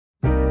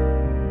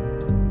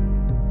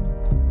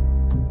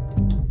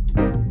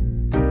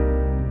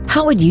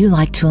How would you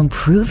like to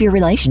improve your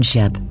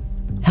relationship?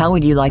 How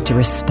would you like to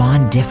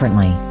respond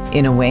differently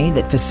in a way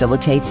that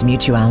facilitates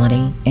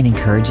mutuality and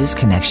encourages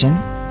connection?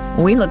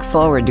 We look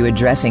forward to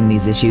addressing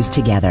these issues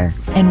together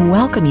and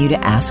welcome you to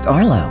Ask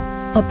Arlo,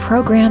 a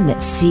program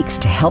that seeks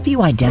to help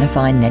you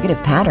identify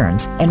negative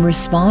patterns and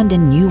respond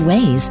in new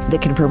ways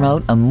that can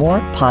promote a more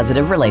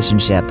positive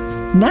relationship.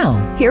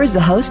 Now, here is the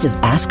host of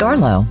Ask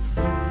Arlo,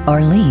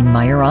 Arlene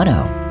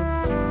Majorano.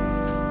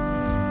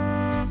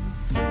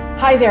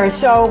 Hi there.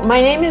 So my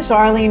name is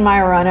Arlene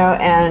Majorano,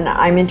 and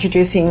I'm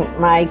introducing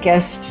my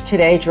guest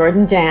today,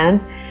 Jordan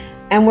Dan.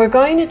 And we're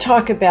going to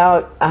talk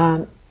about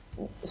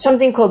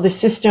something called the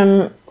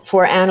System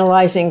for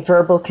Analyzing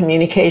Verbal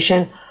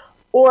Communication,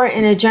 or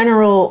in a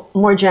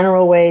more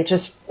general way,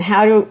 just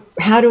how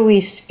do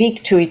we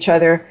speak to each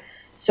other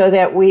so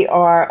that we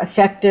are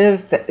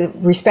effective,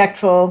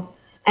 respectful,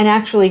 and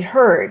actually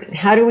heard?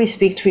 How do we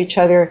speak to each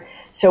other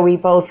so we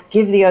both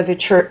give the other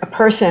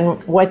person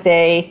what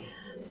they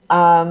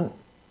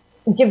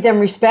give them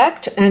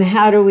respect, and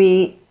how do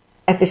we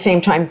at the same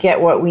time get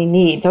what we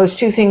need? Those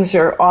two things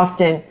are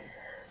often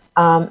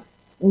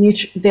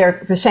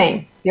they're the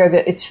same.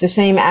 It's the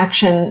same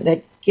action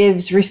that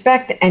gives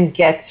respect and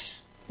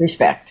gets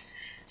respect.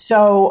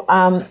 So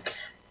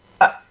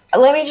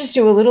let me just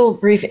do a little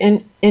brief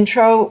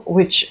intro,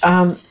 which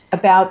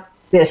about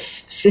this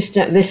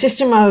system. The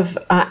system of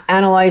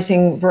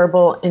analyzing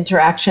verbal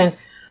interaction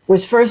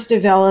was first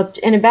developed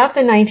in about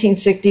the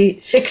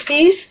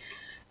 1960s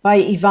by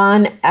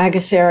Yvonne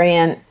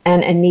Agasarian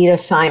and Anita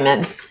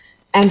Simon.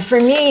 And for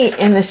me,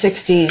 in the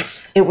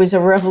 60s, it was a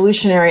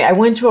revolutionary. I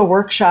went to a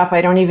workshop. I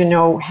don't even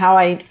know how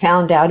I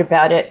found out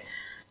about it,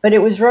 but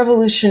it was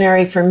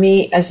revolutionary for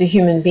me as a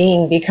human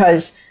being,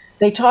 because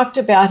they talked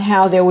about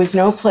how there was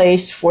no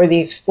place for the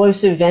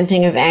explosive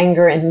venting of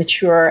anger in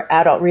mature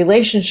adult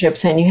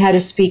relationships, and you had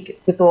to speak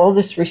with all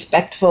this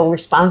respectful,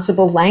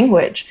 responsible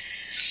language.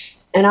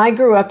 And I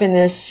grew up in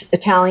this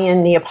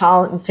Italian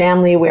Neapolitan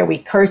family where we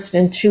cursed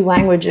in two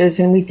languages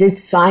and we did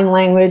sign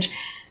language.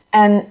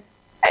 And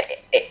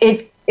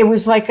it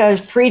was like a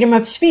freedom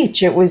of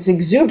speech. It was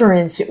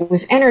exuberance. It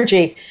was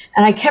energy.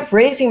 And I kept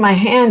raising my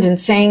hand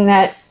and saying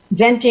that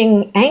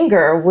venting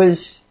anger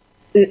was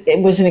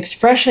an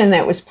expression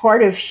that was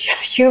part of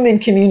human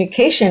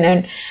communication.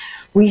 And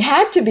we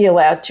had to be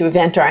allowed to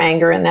vent our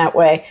anger in that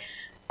way.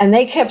 And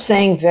they kept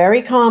saying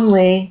very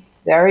calmly,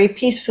 very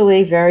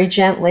peacefully, very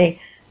gently,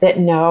 that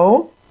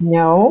no,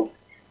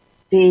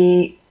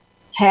 the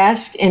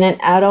task in an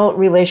adult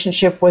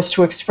relationship was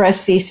to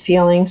express these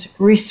feelings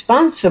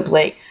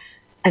responsibly.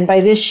 And by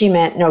this she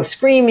meant no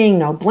screaming,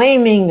 no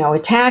blaming, no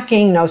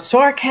attacking, no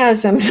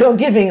sarcasm, no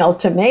giving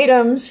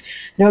ultimatums,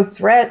 no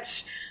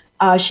threats.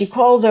 She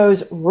called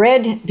those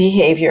red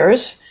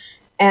behaviors.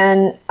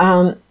 And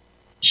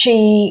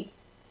she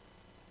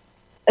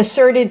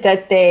asserted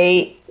that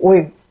they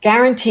were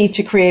guaranteed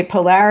to create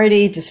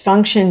polarity,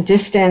 dysfunction,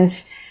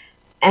 distance.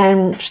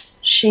 And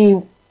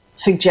she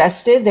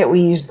suggested that we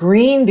use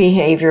green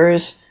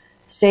behaviors,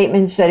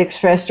 statements that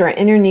expressed our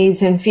inner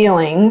needs and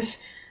feelings,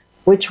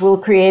 which will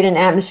create an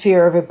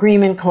atmosphere of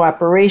agreement,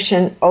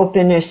 cooperation,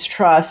 openness,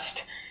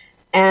 trust.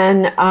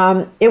 And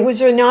it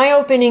was an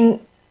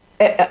eye-opening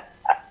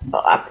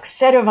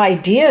set of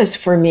ideas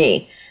for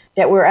me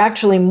that we're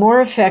actually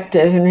more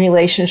effective in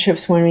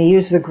relationships when we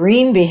use the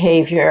green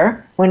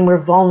behavior, when we're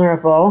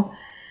vulnerable,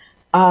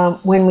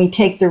 when we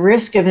take the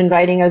risk of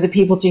inviting other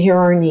people to hear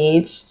our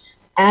needs,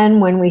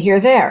 and when we hear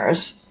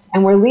theirs.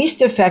 And we're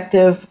least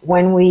effective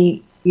when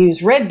we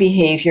use red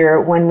behavior,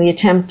 when we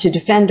attempt to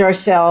defend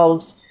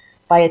ourselves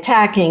by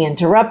attacking,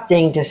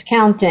 interrupting,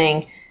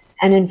 discounting,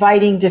 and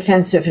inviting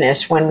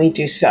defensiveness when we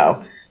do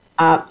so.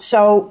 That's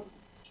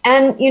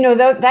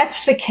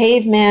the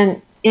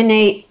caveman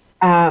innate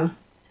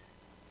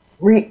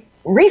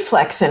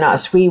reflex in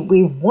us.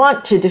 We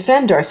want to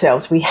defend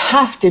ourselves. We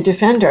have to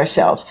defend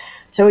ourselves.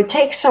 So it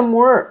takes some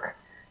work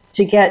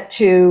to get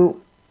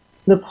to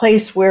the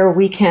place where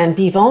we can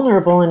be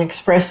vulnerable and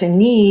express a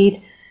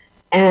need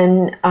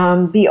and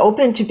be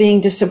open to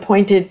being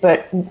disappointed,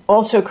 but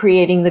also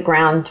creating the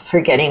ground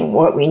for getting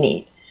what we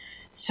need.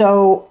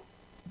 So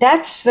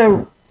that's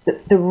the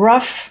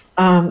rough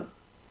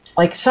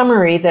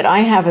summary that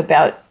I have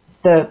about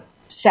the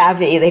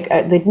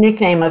SAVI. The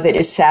nickname of it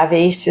is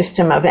SAVI,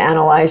 System of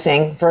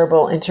Analyzing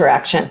Verbal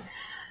Interaction.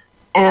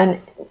 And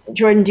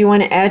Jordan, do you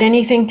want to add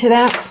anything to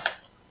that?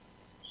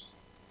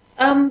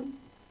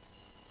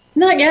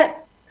 Not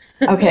yet.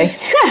 Okay.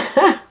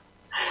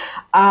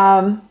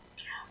 All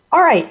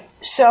right.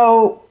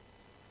 So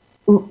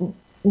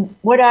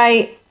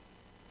I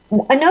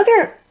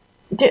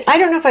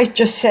don't know if I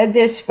just said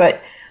this,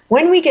 but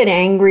when we get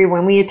angry,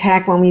 when we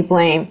attack, when we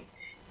blame,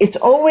 it's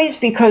always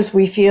because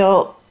we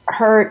feel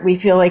hurt. We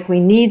feel like we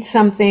need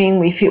something.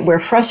 We're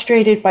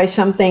frustrated by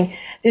something.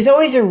 There's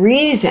always a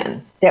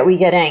reason that we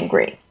get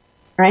angry,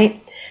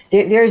 right?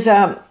 There's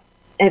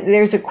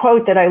a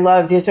quote that I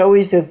love. There's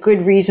always a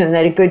good reason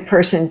that a good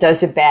person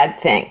does a bad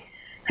thing.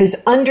 Because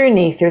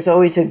underneath, there's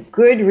always a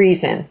good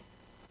reason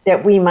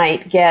that we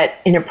might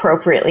get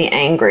inappropriately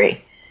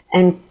angry.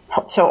 And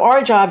so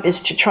our job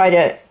is to try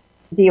to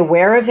be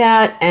aware of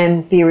that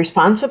and be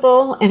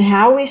responsible in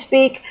how we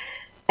speak.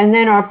 And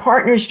then our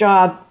partner's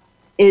job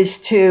is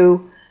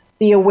to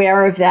be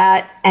aware of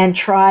that and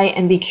try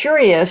and be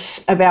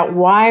curious about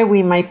why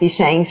we might be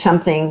saying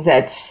something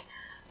that's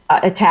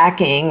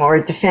attacking or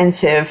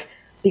defensive,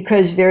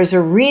 because there's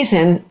a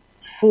reason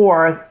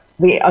for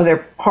the other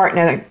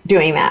partner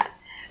doing that.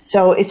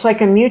 So it's like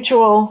a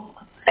mutual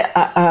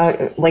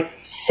like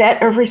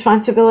set of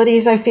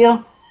responsibilities, I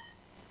feel.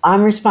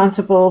 I'm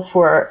responsible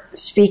for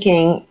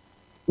speaking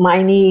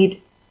my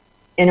need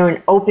in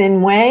an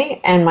open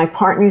way, and my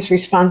partner's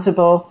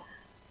responsible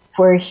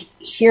for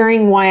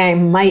hearing why I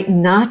might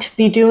not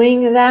be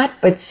doing that,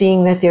 but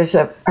seeing that there's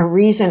a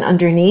reason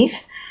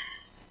underneath.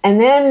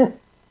 And then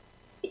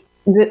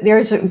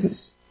there's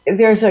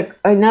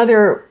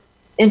another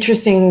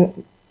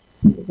interesting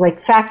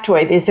like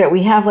factoid is that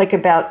we have like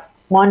about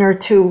one or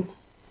two,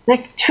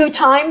 like 2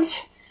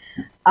 times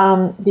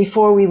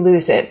before we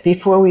lose it,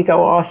 before we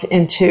go off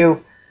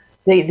into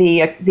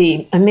the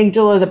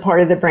amygdala, the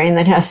part of the brain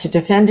that has to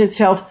defend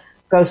itself,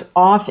 goes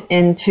off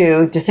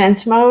into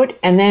defense mode,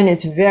 and then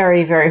it's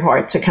very, very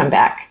hard to come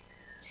back.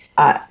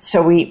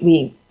 So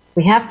we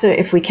have to,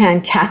 if we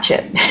can, catch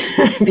it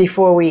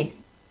before we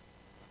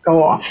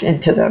go off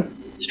into the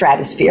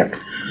stratosphere.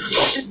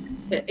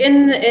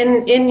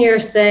 In your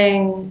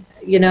saying,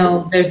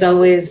 there's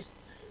always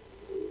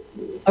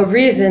a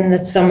reason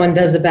that someone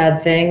does a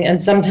bad thing,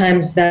 and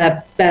sometimes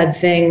that bad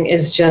thing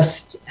is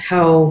just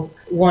how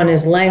one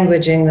is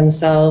languaging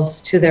themselves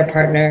to their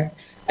partner.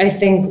 I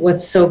think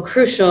what's so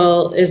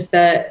crucial is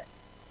that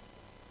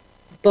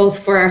both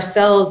for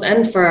ourselves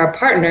and for our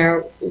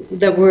partner,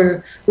 that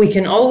we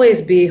can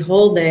always be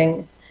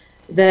holding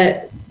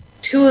that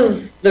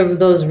 2 of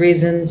those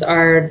reasons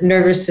are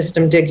nervous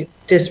system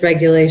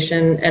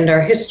dysregulation and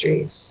our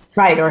histories.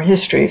 Right, our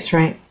histories,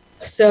 right.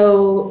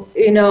 So,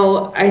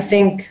 I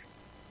think,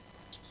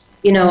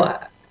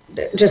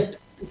 just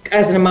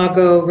as an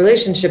Imago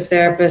relationship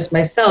therapist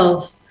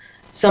myself,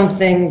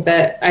 something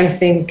that I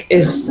think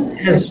was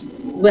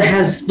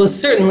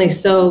certainly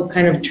so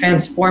kind of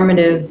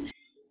transformative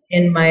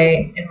in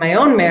my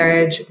own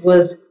marriage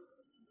was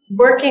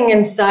working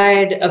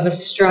inside of a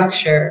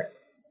structure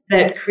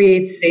that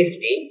creates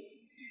safety.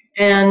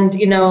 And,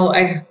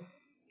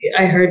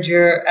 I heard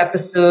your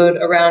episode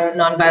around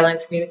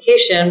nonviolent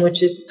communication,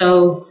 which is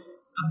so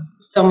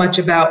much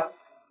about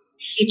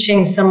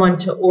teaching someone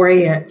to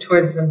orient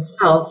towards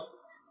themselves,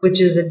 which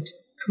is a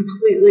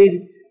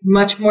completely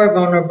much more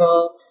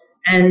vulnerable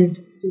and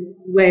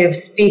way of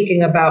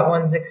speaking about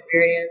one's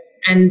experience,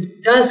 and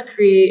does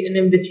create an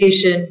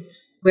invitation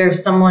where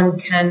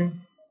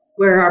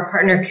where our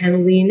partner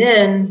can lean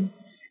in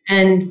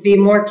and be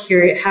more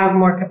curious, have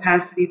more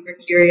capacity for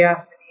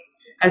curiosity,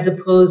 as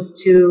opposed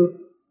to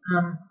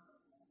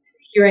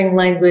hearing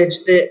language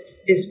that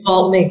is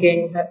fault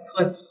making, that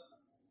puts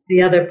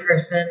the other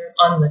person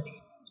on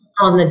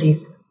the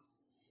defense.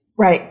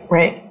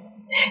 Right.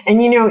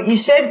 And you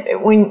said,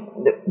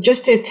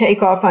 just to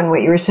take off on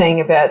what you were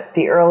saying about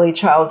the early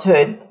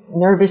childhood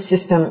nervous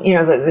system,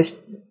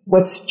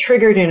 what's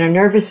triggered in a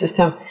nervous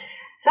system.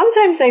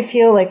 Sometimes I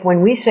feel like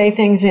when we say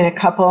things in a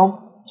couple,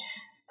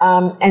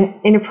 and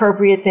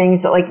inappropriate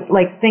things,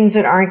 like things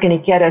that aren't going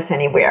to get us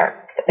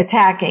anywhere,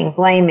 attacking,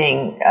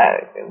 blaming,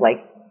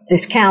 like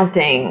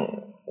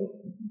discounting,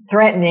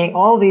 threatening,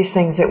 all these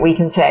things that we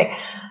can say.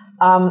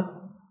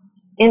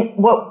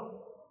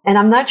 And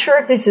I'm not sure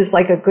if this is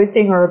like a good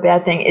thing or a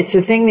bad thing. It's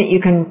a thing that you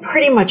can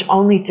pretty much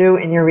only do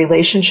in your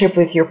relationship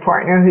with your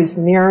partner who's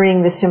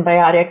mirroring the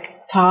symbiotic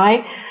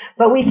tie.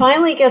 But we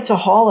finally get to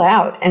haul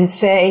out and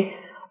say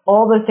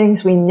all the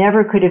things we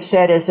never could have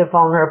said as a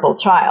vulnerable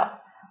child.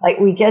 Like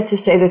we get to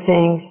say the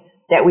things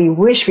that we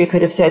wish we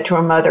could have said to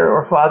a mother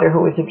or father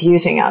who was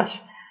abusing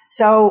us.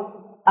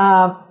 So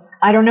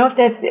I don't know if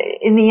that,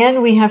 in the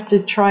end, we have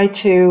to try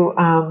to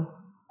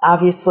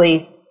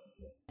obviously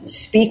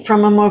speak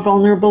from a more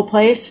vulnerable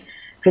place,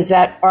 because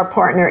that our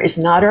partner is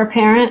not our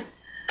parent,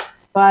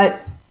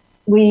 but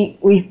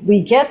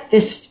we get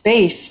this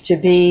space to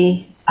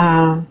be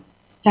to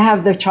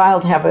have the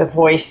child have a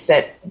voice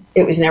that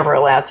it was never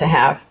allowed to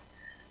have.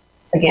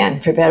 Again,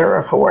 for better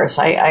or for worse,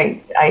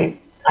 I'm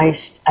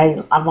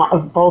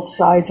of both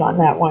sides on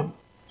that one,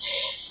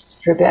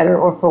 for better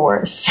or for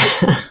worse.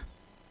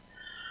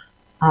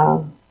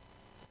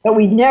 But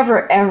we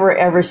never, ever,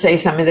 ever say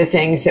some of the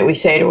things that we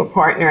say to a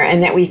partner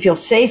and that we feel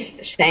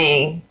safe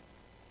saying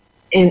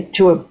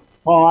to a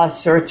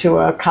boss or to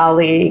a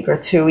colleague or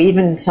to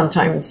even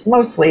sometimes,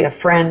 mostly a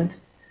friend.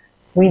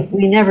 We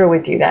never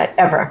would do that,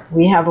 ever.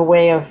 We have a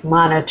way of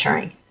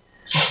monitoring.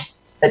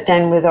 But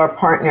then with our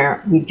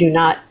partner, we do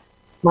not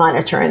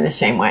monitor in the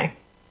same way.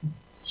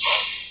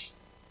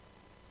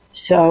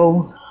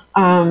 So,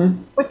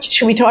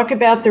 should we talk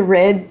about the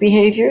red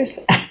behaviors?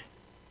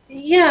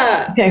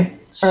 Yeah. Okay.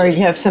 Or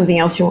you have something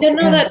else you want?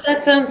 No,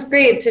 that sounds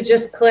great, to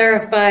just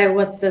clarify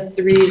what the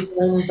 3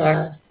 zones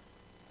are.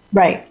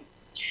 Right.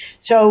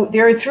 So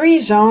there are 3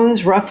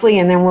 zones roughly,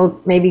 and then we'll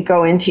maybe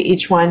go into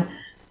each one.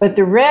 But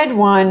the red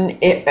one,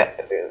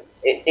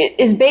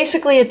 is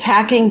basically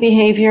attacking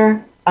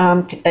behavior,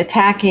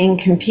 attacking,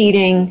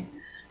 competing,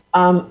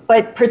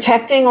 but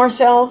protecting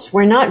ourselves.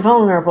 We're not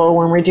vulnerable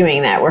when we're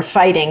doing that. We're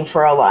fighting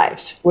for our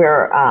lives.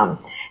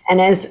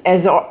 And as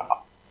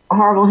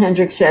Harville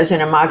Hendrix says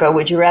in Imago,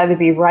 would you rather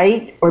be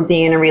right or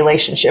be in a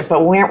relationship?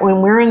 But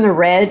when we're in the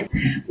red,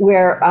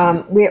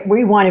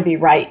 we want to be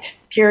right.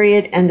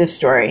 Period. End of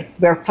story.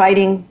 We're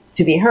fighting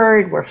to be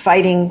heard. We're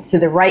fighting for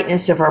the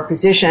rightness of our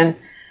position.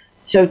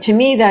 So to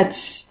me,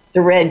 that's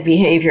the red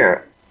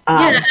behavior.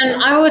 Yeah,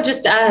 and I would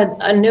just add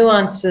a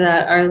nuance to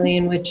that,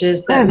 Arlene, which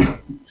is that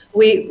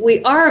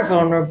we are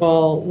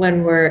vulnerable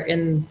when we're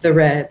in the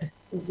red,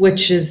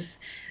 which is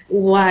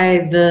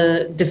why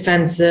the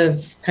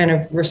defensive kind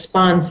of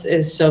response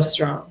is so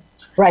strong.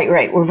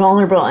 Right. We're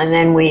vulnerable, and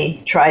then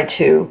we try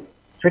to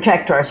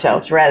protect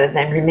ourselves rather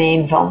than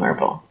remain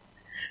vulnerable.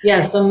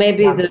 Yeah, so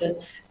maybe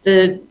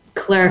the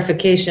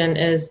clarification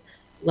is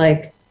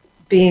like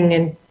being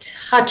in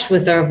touch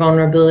with our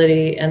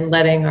vulnerability and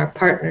letting our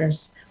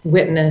partners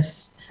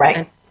witness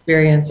and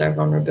experience our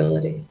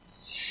vulnerability.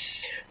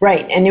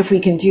 Right, and if we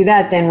can do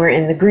that, then we're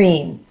in the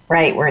green,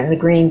 right? We're in the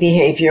green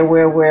behavior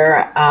where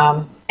we're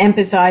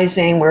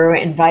empathizing, we're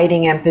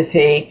inviting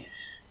empathy,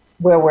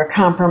 where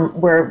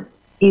we're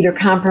either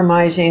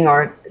compromising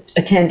or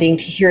attending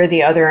to hear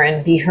the other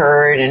and be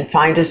heard and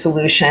find a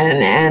solution,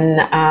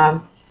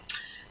 and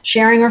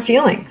sharing our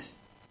feelings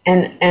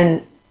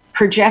and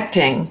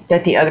projecting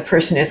that the other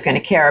person is going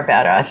to care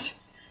about us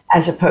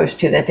as opposed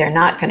to that they're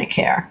not going to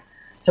care.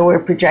 So we're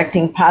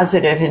projecting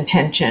positive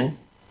intention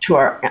to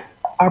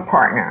our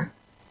partner.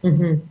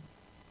 Mm-hmm.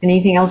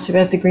 Anything else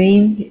about the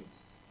green?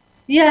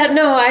 Yeah,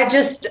 no, I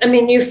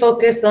mean, you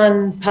focus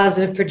on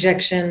positive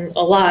projection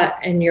a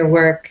lot in your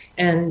work.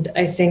 And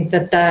I think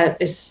that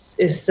is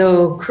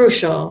so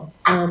crucial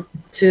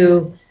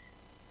to,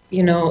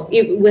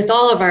 with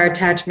all of our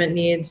attachment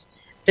needs,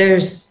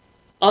 there's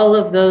all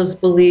of those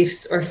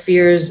beliefs or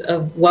fears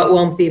of what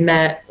won't be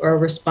met or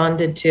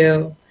responded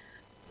to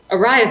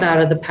arrive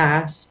out of the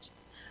past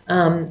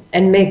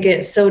and make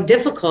it so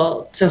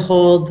difficult to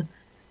hold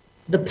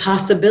the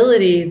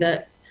possibility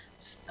that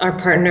our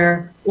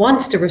partner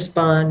wants to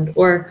respond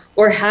or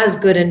has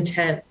good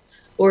intent,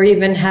 or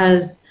even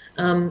has,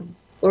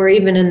 or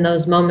even in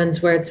those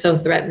moments where it's so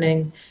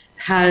threatening,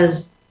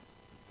 has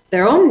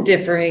their own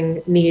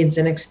differing needs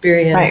and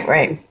experience.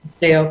 Right.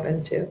 Stay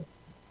open to.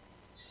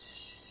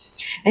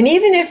 And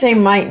even if they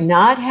might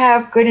not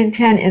have good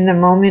intent in the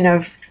moment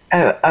of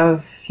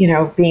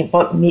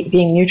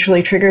being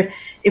mutually triggered,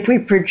 if we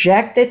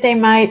project that they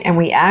might and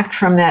we act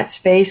from that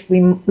space,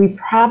 we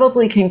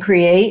probably can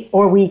create,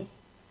 or we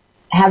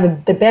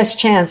have the best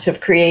chance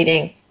of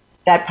creating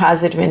that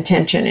positive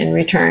intention in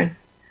return.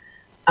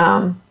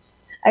 I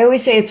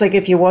always say it's like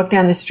if you walk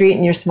down the street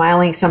and you're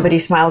smiling, somebody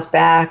smiles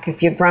back.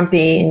 If you're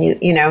grumpy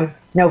and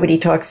nobody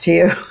talks to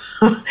you.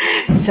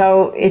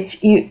 So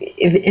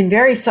in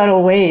very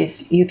subtle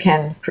ways, you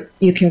can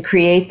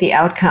create the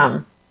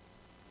outcome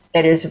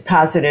that is a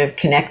positive,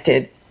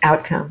 connected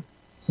outcome.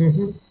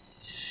 Mm-hmm.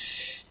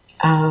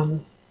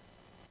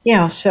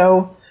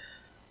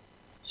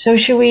 So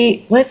should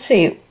we? Let's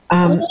see.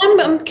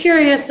 I'm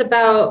curious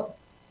about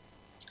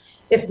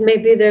if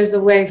maybe there's a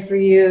way for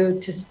you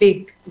to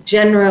speak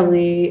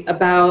generally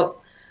about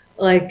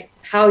like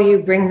how you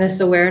bring this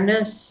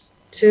awareness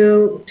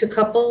to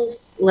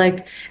couples,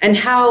 like, and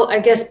how, I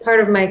guess part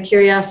of my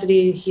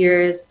curiosity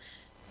here is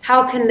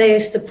how can they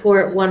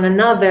support one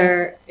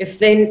another if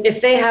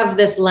they have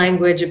this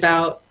language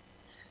about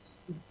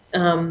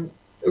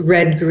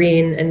red,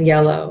 green, and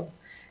yellow?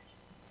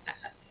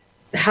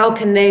 How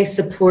can they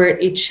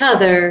support each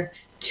other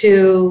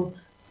to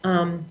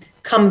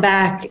come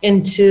back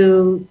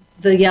into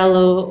the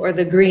yellow or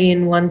the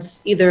green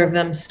once either of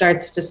them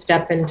starts to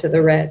step into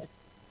the red?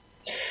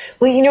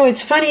 Well,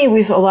 it's funny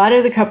with a lot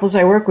of the couples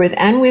I work with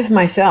and with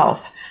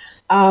myself,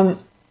 the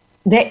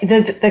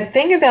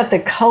thing about the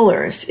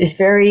colors is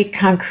very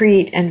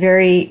concrete and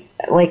very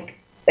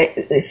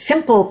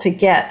simple to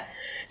get.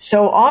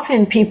 So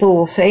often people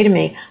will say to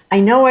me, I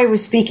know I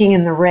was speaking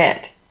in the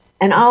red.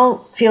 And I'll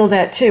feel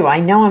that too.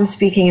 I know I'm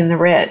speaking in the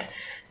red.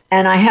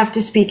 And I have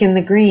to speak in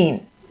the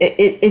green.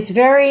 It's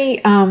very,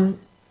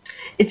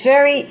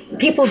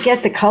 people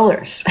get the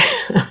colors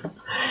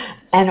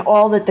and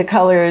all that the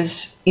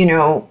colors,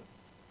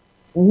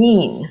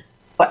 mean,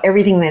 but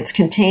everything that's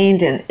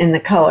contained in the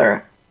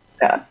color,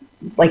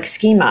 like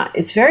schema.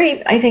 It's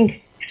very, I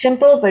think,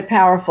 simple but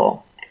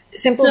powerful.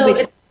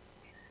 So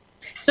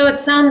it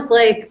sounds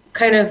like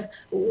kind of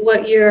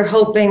what you're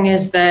hoping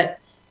is that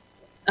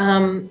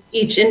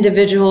each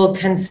individual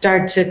can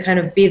start to kind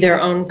of be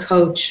their own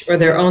coach or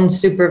their own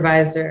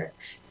supervisor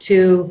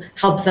to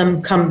help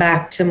them come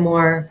back to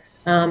more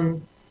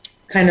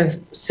kind of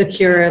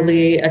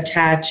securely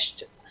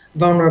attached,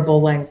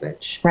 vulnerable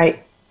language.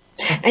 Right.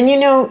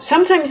 And,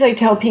 sometimes I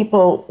tell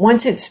people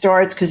once it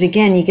starts, because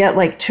again, you get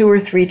like 2 or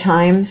 3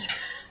 times,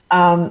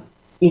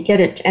 you get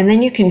it, and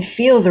then you can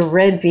feel the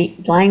red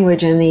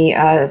language and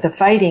the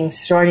fighting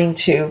starting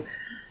to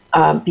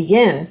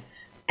begin.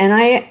 And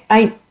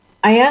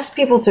I asked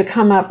people to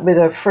come up with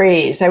a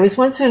phrase. I was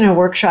once in a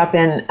workshop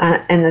and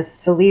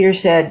the leader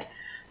said,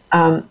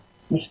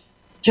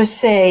 just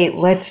say,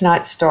 let's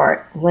not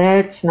start.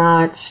 Let's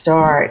not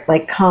start,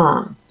 like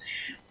calm.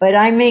 But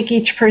I make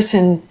each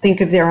person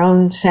think of their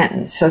own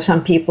sentence. So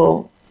some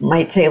people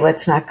might say,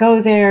 let's not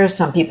go there.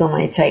 Some people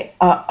might say,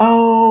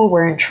 uh-oh,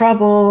 we're in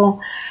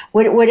trouble.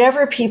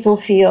 Whatever people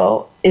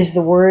feel is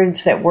the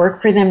words that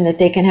work for them, that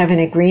they can have an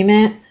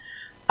agreement.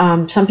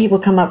 Some people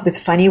come up with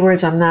funny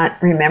words I'm not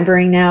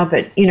remembering now,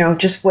 but,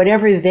 just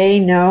whatever they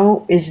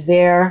know is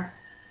their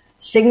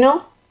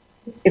signal.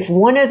 If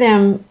one of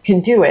them can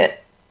do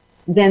it,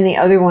 then the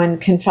other one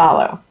can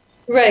follow.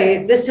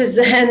 Right. This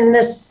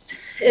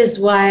is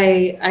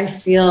why I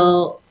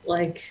feel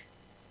like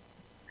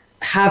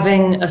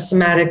having a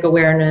somatic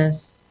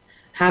awareness,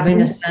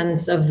 having a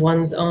sense of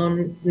one's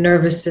own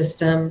nervous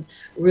system,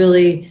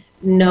 really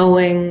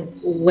knowing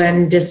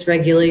when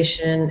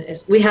dysregulation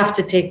is, we have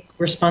to take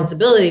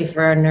responsibility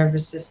for our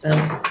nervous system,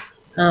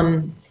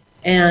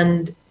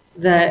 and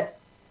that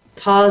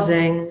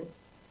pausing,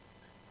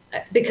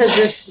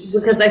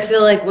 because I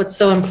feel like what's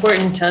so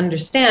important to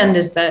understand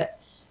is that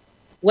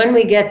when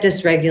we get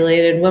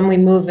dysregulated, when we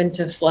move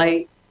into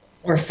flight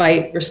or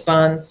fight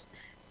response,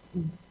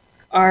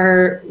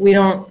 we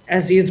don't,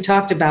 as you've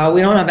talked about, we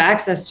don't have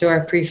access to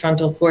our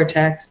prefrontal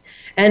cortex.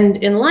 And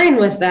in line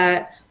with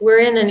that, we're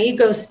in an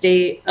ego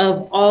state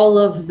of all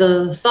of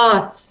the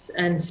thoughts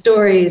and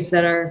stories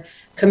that are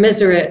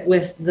commiserate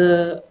with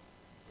the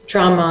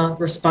trauma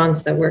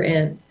response that we're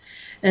in.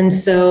 And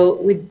so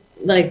we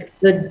like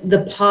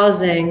the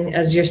pausing,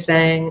 as you're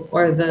saying,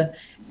 or the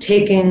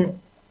taking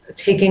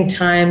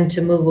time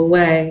to move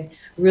away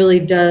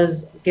really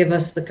does give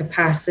us the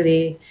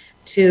capacity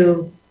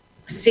to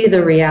see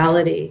the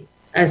reality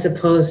as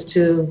opposed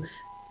to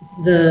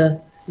the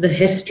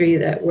history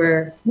that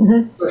we're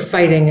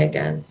fighting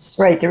against.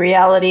 Right, the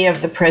reality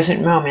of the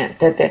present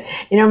moment.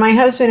 My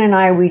husband and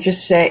I, we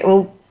just say,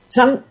 let's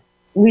not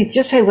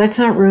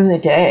ruin the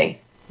day.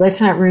 Let's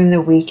not ruin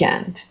the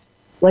weekend.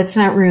 Let's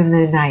not ruin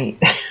the night.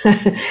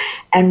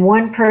 And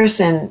one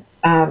person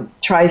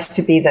tries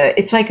to be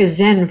it's like a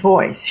Zen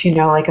voice,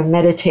 like a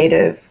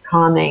meditative,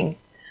 calming.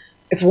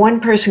 If one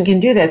person can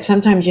do that,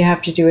 sometimes you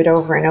have to do it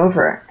over and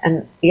over,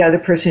 and the other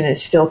person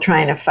is still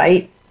trying to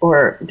fight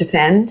or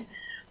defend.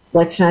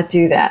 Let's not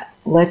do that.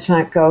 Let's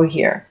not go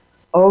here.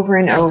 Over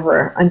and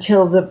over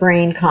until the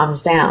brain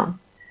calms down,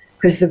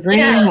 because the brain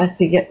has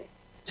to get...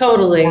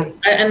 Totally. Yeah.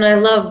 And I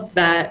love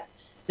that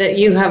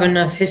you have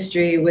enough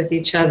history with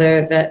each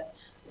other that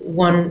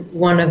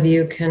one of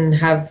you can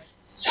have,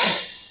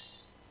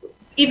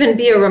 even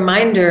be a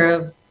reminder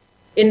of,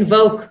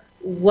 invoke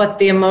what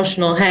the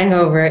emotional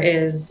hangover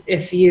is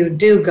if you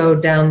do go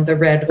down the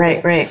red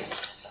hole. Right.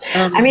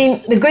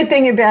 The good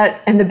thing and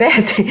the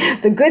bad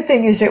thing, the good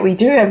thing is that we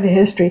do have the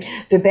history.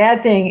 The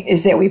bad thing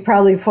is that we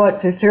probably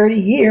fought for 30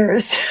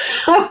 years,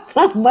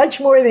 much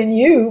more than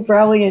you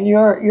probably and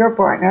your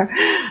partner.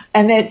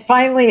 And that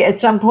finally at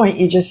some point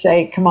you just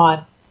say, come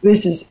on,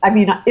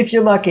 if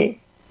you're lucky,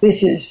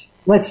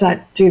 let's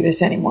not do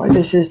this anymore.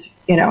 This is,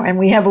 and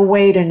we have a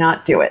way to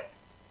not do it.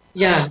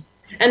 Yeah.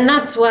 And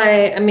that's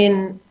why,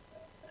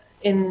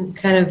 in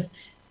kind of,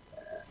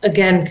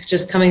 again,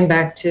 just coming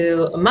back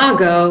to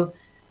Imago,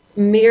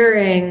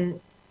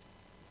 mirroring,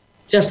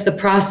 just the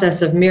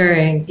process of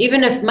mirroring,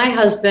 even if my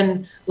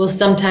husband will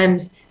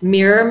sometimes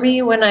mirror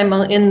me when I'm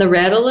in the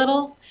red a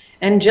little,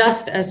 and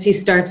just as he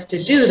starts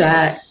to do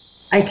that,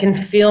 I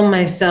can feel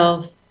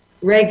myself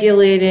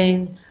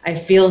regulating. I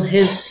feel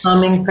his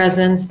calming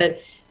presence,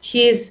 that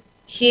he's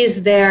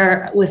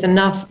there with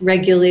enough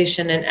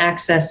regulation and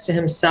access to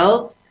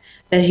himself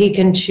that he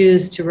can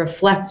choose to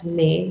reflect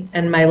me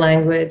and my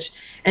language.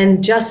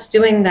 And just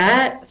doing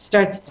that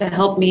starts to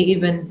help me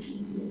even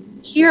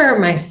hear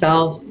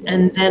myself,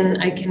 and then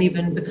I can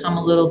even become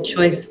a little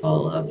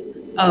choiceful of,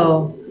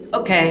 oh,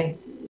 okay,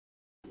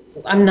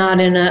 I'm not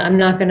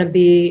going to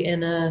be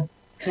in a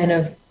kind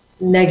of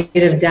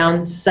negative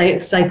down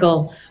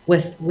cycle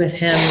with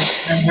him,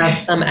 and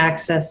have some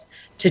access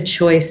to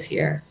choice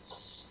here.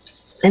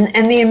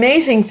 And the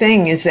amazing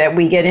thing is that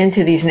we get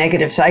into these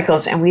negative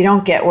cycles and we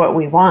don't get what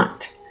we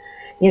want.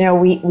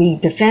 We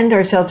defend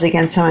ourselves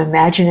against some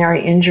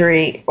imaginary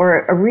injury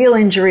or a real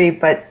injury,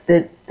 but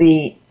the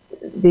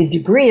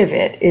degree of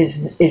it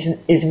is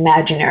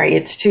imaginary.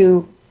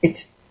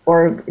 It's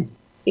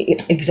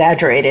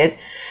exaggerated.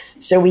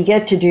 So we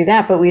get to do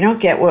that, but we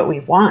don't get what we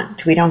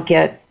want. We don't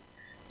get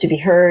to be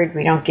heard.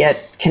 We don't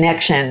get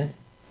connection.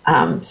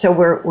 So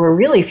we're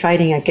really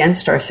fighting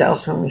against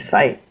ourselves when we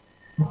fight,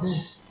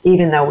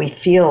 even though we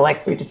feel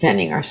like we're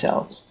defending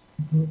ourselves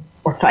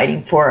or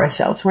fighting for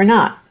ourselves. We're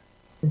not.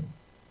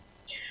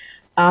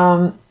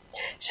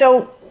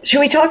 So should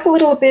we talk a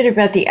little bit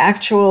about the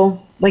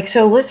actual,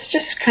 so let's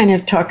just kind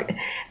of talk,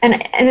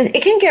 and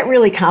it can get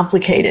really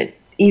complicated.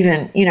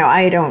 Even,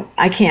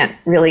 I can't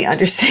really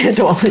understand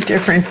all the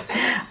different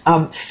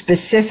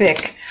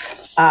specific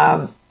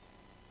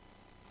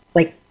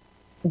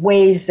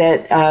ways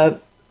that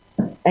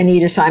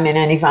Anita Simon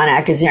and Yvonne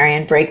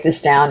Akazarian break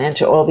this down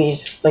into all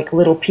these like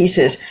little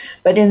pieces.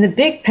 But in the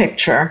big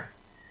picture,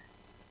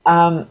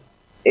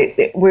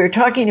 we're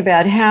talking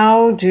about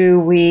how do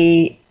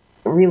we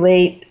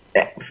relate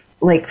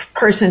like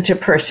person to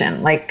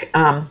person. Like,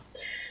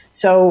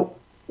 so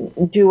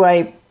do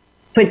I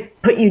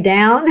put you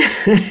down?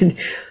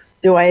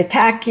 Do I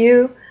attack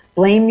you,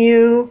 blame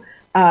you,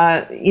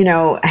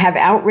 have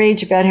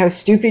outrage about how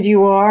stupid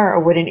you are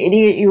or what an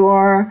idiot you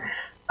are?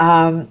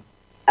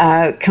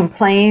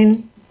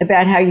 Complain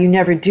about how you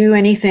never do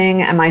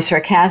anything. Am I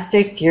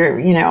sarcastic?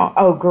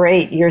 Oh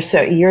great, you're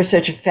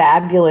such a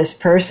fabulous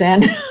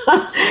person. Do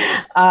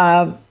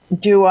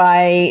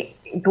I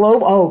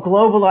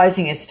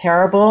globalizing is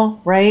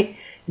terrible, right?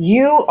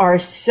 You are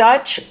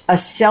such a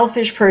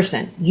selfish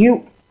person.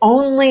 You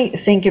only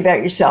think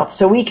about yourself.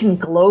 So we can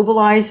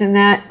globalize in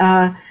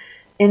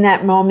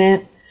that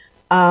moment.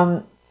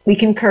 We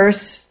can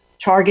curse,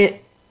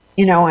 target,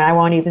 and I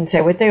won't even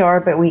say what they are,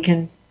 but we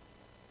can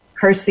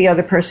curse the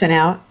other person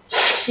out.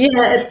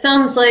 Yeah, it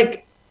sounds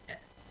like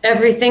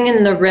everything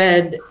in the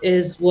red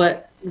is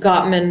what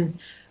Gottman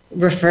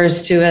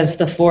refers to as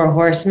the four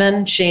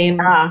horsemen: shame,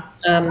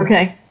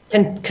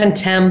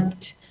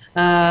 contempt,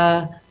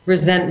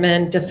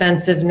 resentment,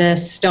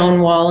 defensiveness,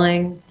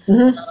 stonewalling,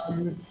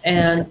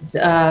 and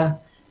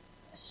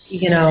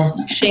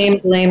shame,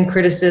 blame,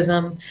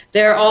 criticism.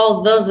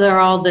 Those are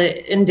all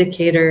the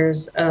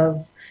indicators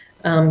of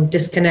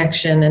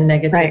disconnection and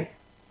negativity. Right.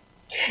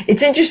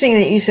 It's interesting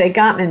that you say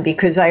Gottman,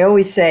 because I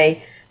always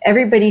say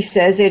everybody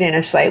says it in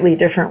a slightly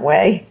different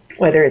way,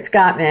 whether it's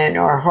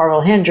Gottman or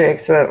Harville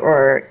Hendricks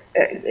or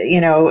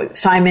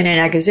Simon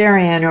and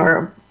Akazarian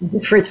or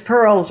Fritz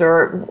Perls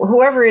or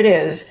whoever it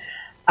is,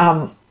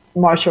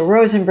 Marshall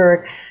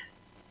Rosenberg,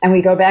 and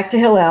we go back to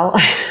Hillel,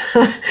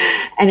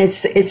 and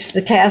it's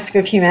the task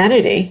of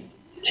humanity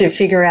to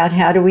figure out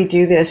how do we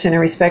do this in a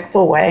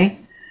respectful way,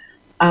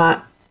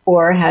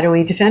 or how do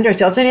we defend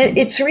ourselves? And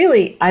it's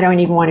really, I don't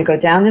even want to go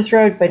down this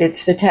road, but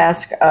it's the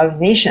task of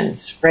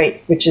nations,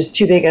 right? Which is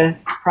too big a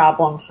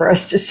problem for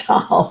us to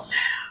solve.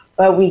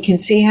 But we can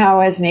see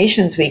how as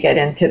nations we get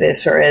into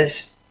this, or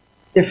as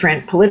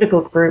different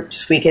political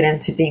groups, we get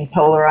into being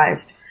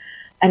polarized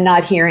and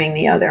not hearing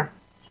the other.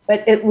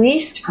 But at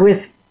least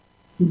with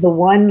the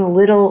one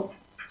little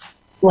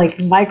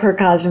like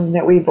microcosm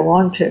that we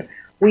belong to,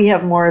 we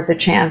have more of a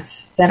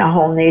chance than a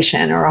whole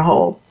nation or a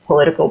whole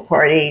political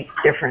party.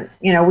 Different,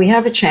 we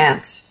have a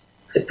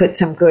chance to put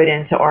some good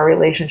into our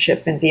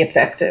relationship and be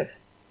effective.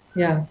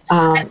 Yeah.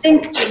 I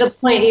think the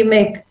point you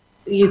make,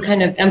 you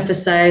kind of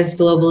emphasize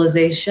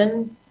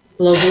globalizing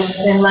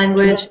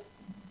language,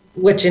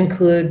 which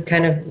include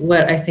kind of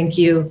what I think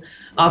you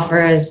offer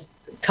as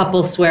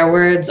couple swear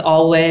words: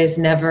 always,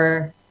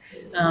 never.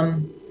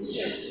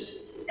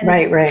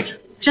 Right.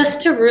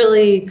 Just to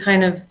really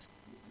kind of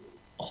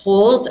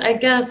hold, I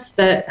guess,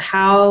 that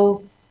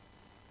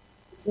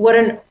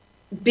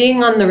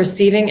being on the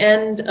receiving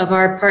end of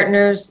our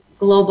partners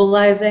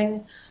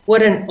globalizing,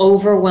 what an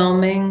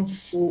overwhelming,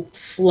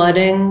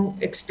 flooding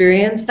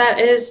experience that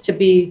is, to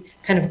be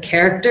kind of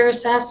character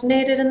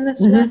assassinated in this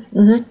way.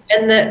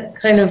 And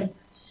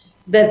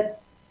that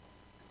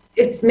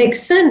it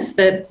makes sense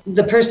that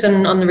the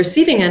person on the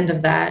receiving end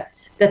of that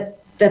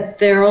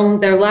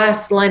their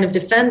last line of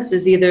defense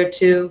is either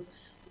to,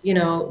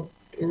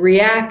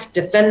 react,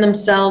 defend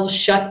themselves,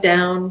 shut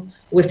down,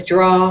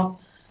 withdraw.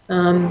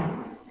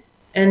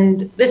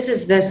 And this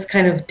is this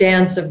kind of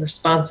dance of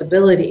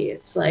responsibility.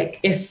 It's like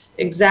if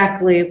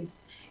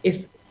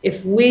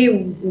we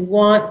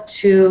want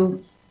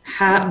to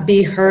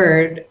be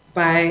heard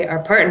by our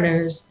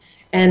partners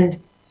and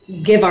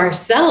give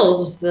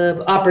ourselves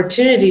the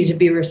opportunity to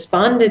be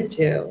responded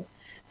to,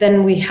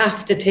 then we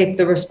have to take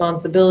the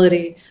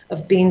responsibility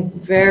of being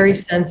very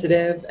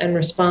sensitive and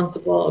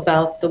responsible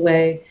about the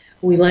way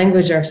we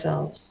language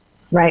ourselves.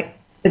 Right.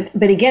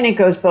 But again, it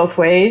goes both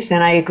ways.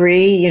 And I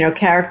agree,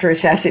 character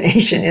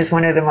assassination is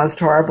one of the most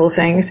horrible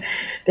things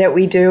that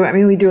we do. I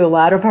mean, we do a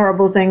lot of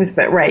horrible things,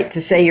 but right, to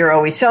say you're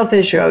always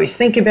selfish, you always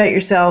think about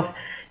yourself,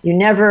 you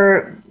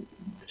never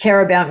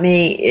care about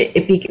me,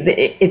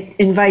 it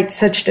invites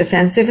such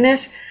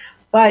defensiveness.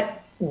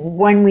 But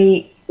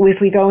if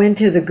we go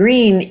into the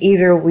green,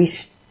 either we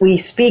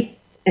speak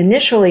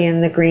initially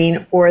in the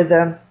green, or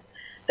the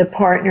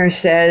partner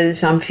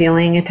says, I'm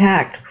feeling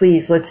attacked.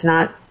 Please, let's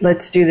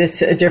do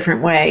this a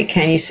different way.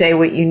 Can you say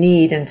what you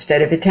need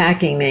instead of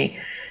attacking me?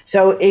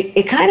 So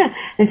it kind of,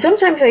 and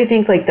sometimes I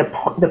think like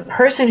the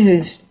person who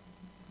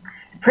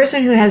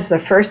has the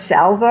first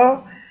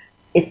salvo,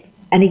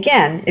 and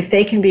again, if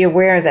they can be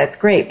aware, that's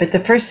great. But the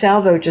first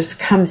salvo just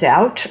comes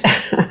out.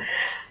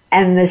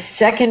 And the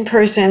second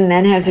person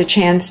then has a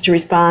chance to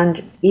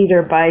respond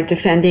either by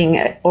defending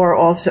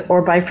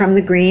or by from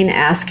the green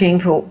asking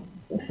for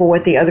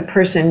what the other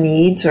person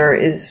needs or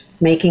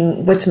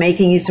what's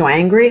making you so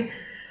angry.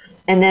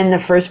 And then the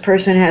first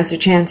person has a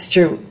chance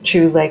to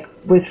like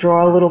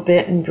withdraw a little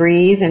bit and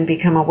breathe and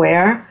become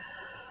aware.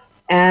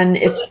 And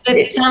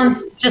it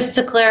sounds, just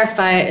to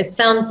clarify, it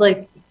sounds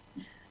like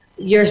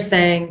you're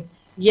saying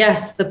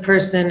yes, the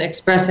person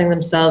expressing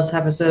themselves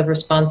has a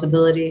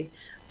responsibility,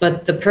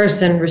 but the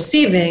person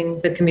receiving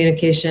the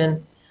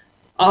communication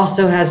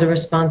also has a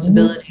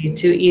responsibility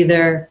to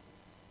either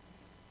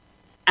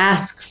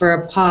ask for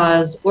a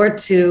pause or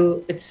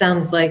to, it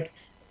sounds like,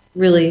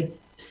 really,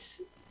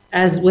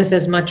 as with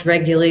as much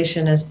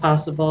regulation as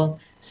possible,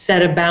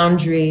 set a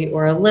boundary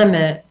or a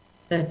limit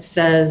that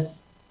says,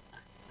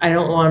 I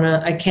don't want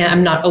to, I can't,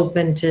 I'm not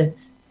open to,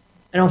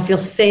 I don't feel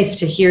safe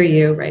to hear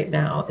you right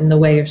now in the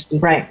way you're speaking.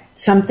 Right.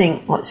 Something,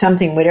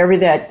 whatever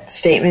that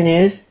statement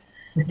is,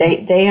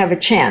 they have a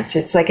chance.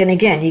 It's like, and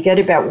again, you get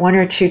about 1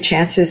 or 2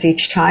 chances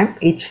each time,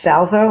 each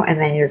salvo, and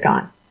then you're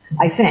gone.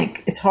 I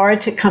think it's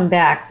hard to come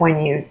back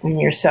when your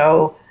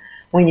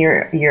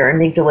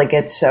amygdala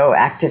gets so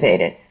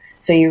activated.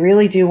 So you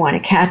really do want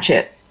to catch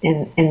it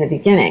in the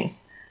beginning.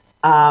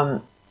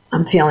 I'm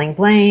feeling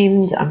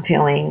blamed. I'm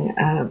feeling,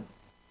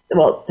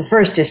 well, the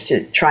first is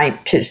to try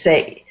to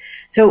say,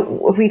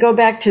 so if we go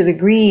back to the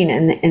green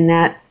and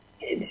that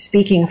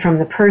speaking from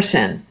the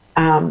person,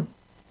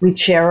 we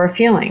share our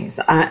feelings.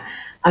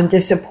 I'm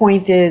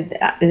disappointed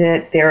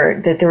that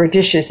there are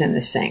dishes in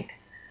the sink.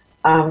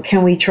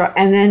 Can we try,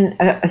 and then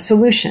a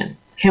solution.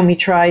 Can we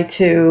try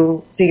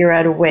to figure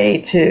out a way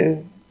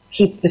to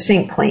keep the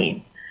sink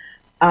clean?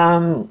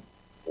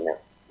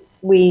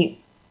 We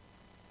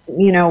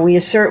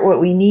assert what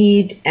we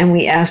need and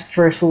we ask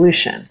for a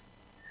solution.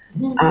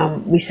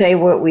 We say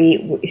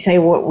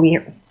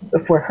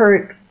if we're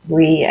hurt,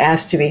 we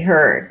ask to be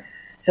heard.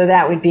 So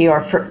that would be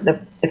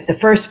if the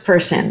first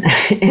person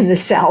in the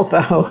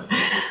salvo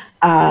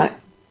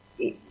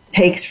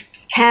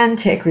can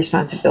take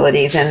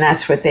responsibility, then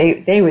that's what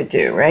they would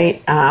do,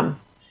 right?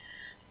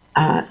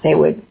 They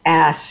would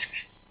ask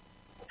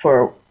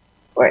for,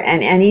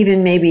 and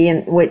even maybe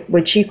in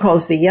what she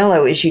calls the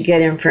yellow is you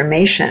get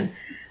information.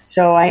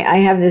 So I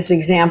have this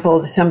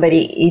example: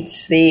 somebody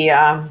eats the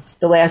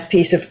last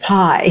piece of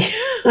pie.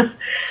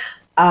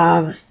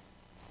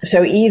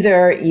 So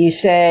either you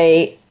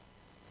say,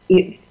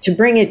 to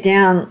bring it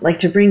down, like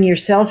to bring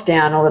yourself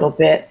down a little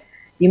bit,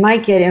 you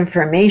might get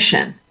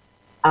information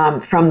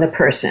from the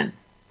person.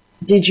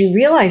 Did you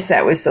realize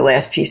that was the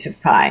last piece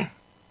of pie?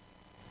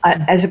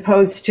 As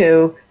opposed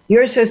to,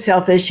 you're so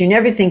selfish, you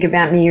never think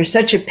about me, you're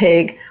such a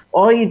pig,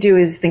 all you do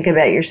is think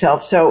about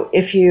yourself. So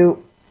if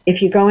you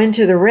go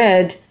into the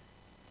red,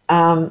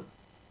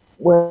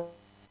 we're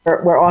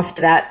off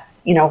to that,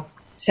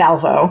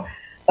 salvo.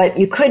 But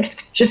you could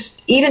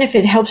just, even if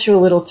it helps you a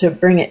little, to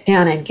bring it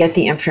down and get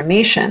the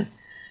information.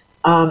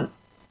 And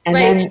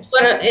right.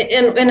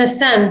 Then, in a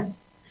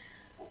sense,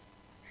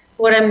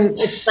 it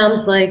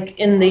sounds like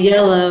in the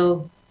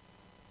yellow,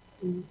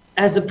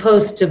 as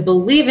opposed to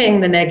believing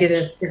the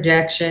negative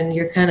projection,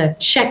 you're kind of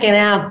checking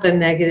out the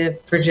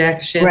negative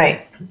projection,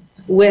 right,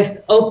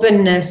 with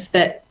openness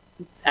that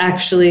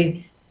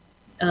actually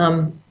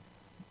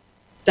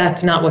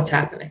that's not what's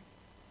happening.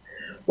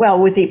 Well,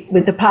 with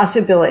the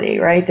possibility,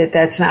 right,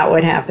 that's not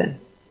what happened.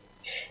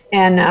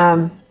 And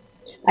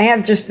I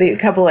have just a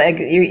couple of,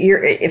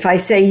 if I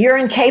say you're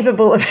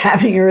incapable of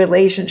having a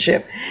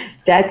relationship,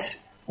 that's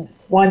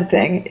one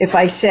thing. If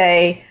I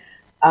say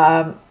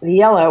the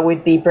yellow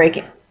would be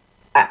breaking,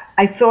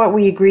 I thought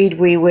we agreed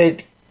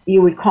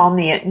you would call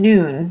me at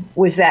noon.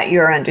 Was that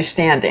your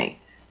understanding?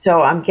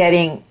 So I'm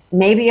getting,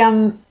 maybe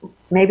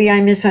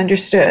I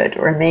misunderstood,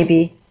 or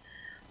maybe,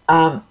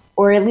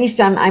 or at least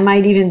I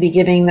might even be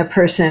giving the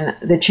person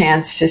the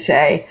chance to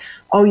say,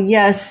 oh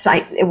yes,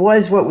 it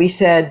was what we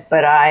said,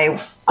 but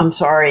I'm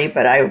sorry,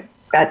 but I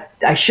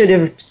should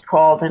have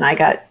called and I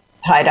got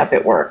tied up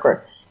at work.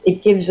 Or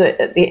there's like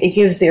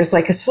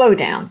a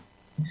slowdown.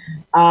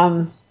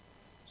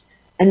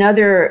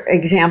 Another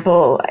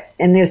example,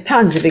 and there's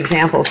tons of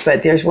examples,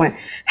 but there's one: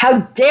 how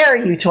dare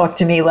you talk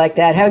to me like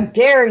that? How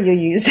dare you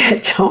use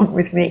that tone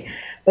with me?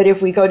 But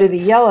if we go to the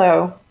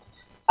yellow,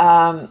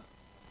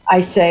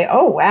 I say,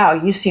 oh, wow,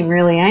 you seem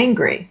really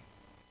angry.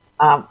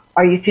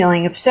 Are you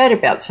feeling upset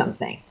about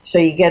something? So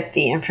you get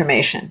the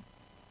information.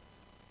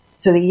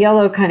 So the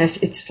yellow kind of,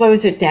 it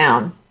slows it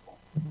down,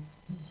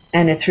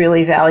 and it's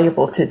really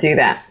valuable to do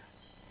that.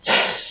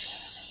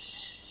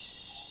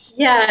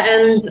 Yeah,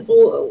 and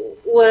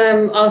what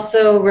I'm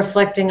also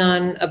reflecting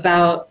on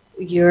about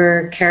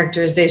your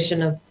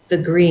characterization of the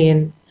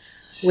green,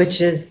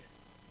 which is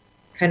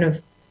kind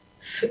of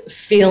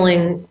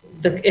feeling,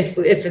 if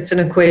it's an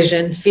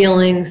equation,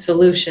 feeling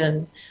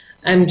solution.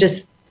 I'm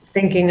just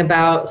thinking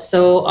about,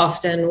 so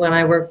often when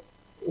I work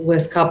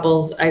with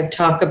couples, I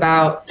talk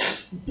about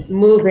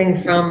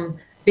moving from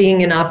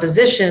being in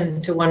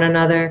opposition to one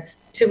another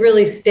to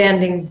really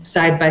standing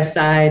side by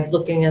side,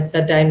 looking at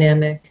the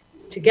dynamic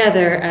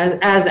together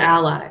as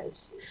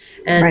allies.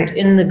 And right.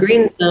 In the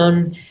green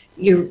zone,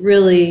 you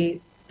really,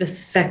 the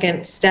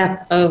second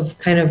step of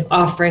kind of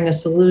offering a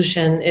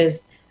solution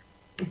is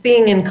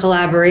being in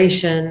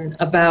collaboration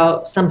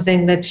about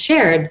something that's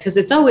shared, because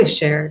it's always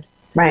shared.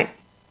 Right.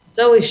 It's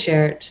always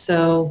shared.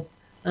 So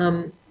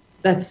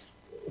that's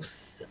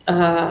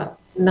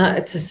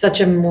it's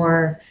such a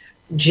more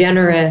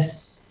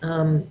generous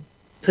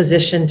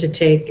position to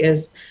take,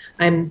 is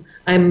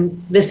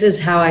This is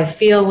how I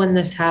feel when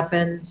this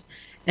happens,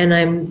 and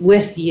I'm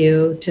with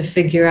you to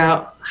figure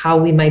out how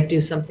we might do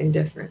something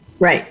different.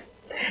 Right.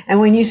 And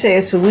when you say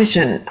a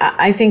solution,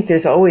 I think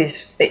there's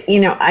always,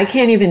 I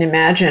can't even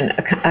imagine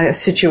a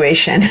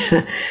situation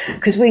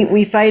because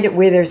we fight it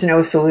where there's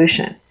no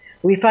solution.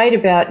 We fight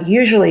about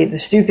usually the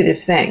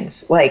stupidest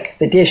things, like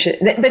the dishes,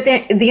 but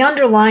the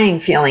underlying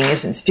feeling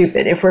isn't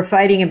stupid. If we're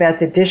fighting about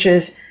the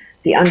dishes,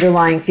 the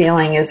underlying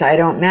feeling is I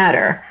don't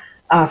matter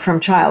from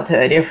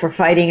childhood. If we're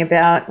fighting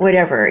about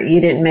whatever, you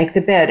didn't make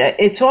the bed,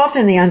 it's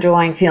often the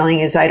underlying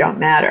feeling is I don't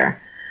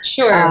matter.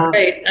 Sure,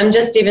 right. I'm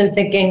just even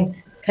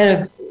thinking kind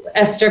of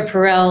Esther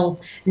Perel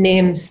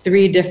names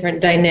 3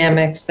 different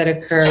dynamics that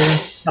occur in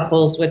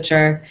couples, which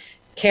are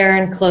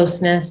care and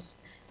closeness,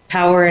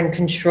 power and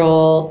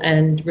control,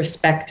 and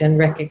respect and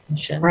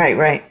recognition. Right.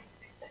 Right.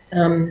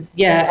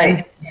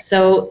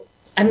 So,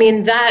 I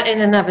mean, that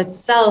in and of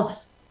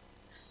itself,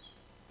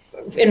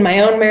 in my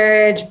own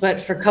marriage,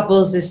 but for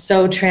couples, is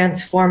so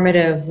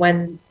transformative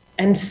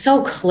and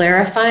so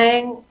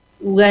clarifying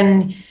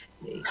when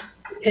you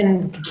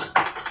can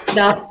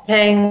stop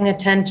paying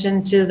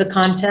attention to the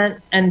content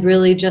and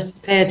really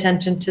just pay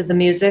attention to the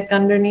music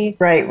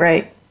underneath.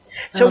 Right.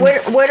 So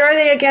what are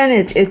they again?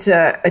 It's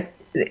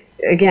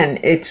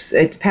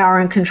power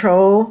and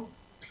control.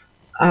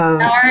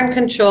 Power and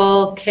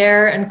control,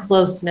 care and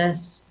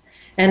closeness,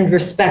 and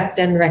respect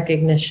and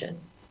recognition.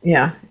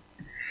 Yeah.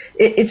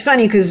 It's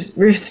funny because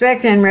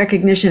respect and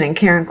recognition and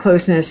care and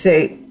closeness,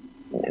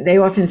 they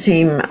often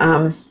seem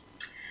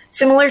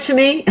similar to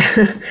me,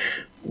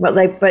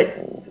 but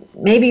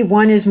maybe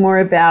one is more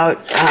about.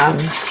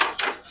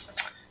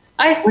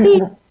 I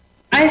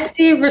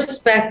see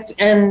respect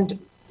and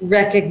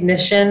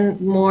recognition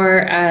more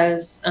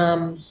as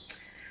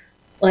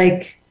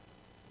like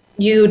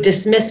you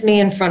dismiss me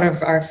in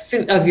front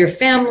of your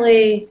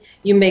family.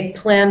 You make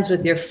plans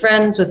with your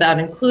friends without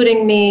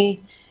including me.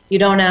 You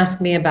don't ask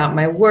me about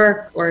my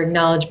work or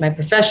acknowledge my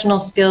professional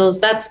skills.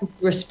 That's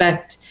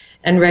respect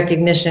and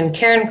recognition.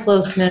 Care and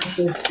closeness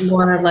is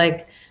more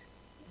like,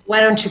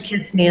 why don't you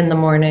kiss me in the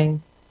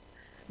morning?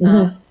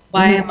 Why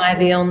am I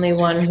the only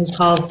one who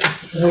calls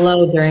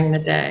hello during the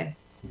day?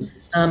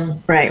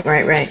 Right.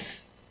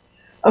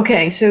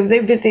 Okay, so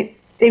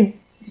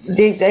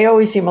they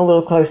always seem a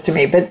little close to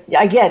me, but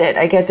I get it.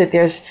 I get that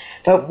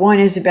but one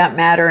is about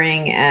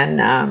mattering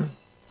and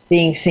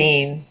being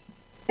seen,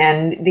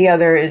 and the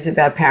other is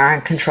about power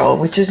and control,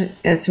 which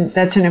that's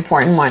an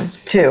important one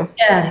too.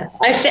 Yeah,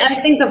 I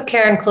think of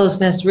care and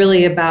closeness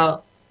really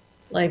about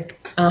like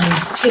from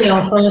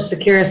a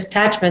secure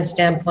attachment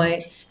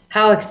standpoint.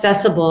 How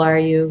accessible are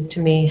you to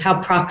me?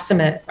 How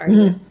proximate are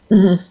you?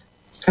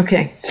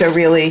 Okay, so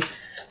really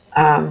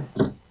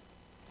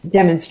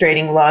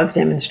demonstrating love,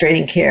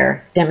 demonstrating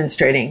care,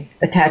 demonstrating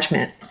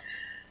attachment.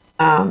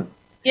 That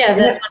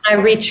when I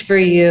reach for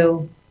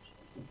you,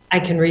 I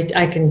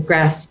can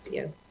grasp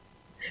you.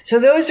 So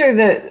those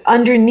are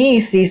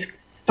underneath these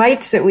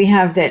fights that we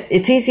have, that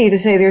it's easy to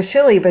say they're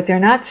silly, but they're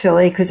not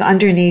silly, because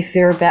underneath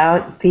they're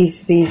about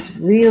these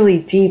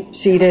really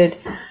deep-seated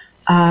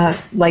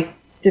like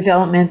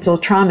developmental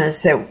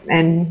traumas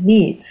and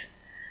needs.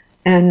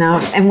 And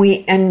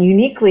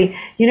uniquely,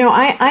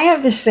 I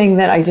have this thing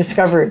that I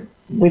discovered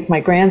with my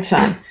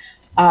grandson.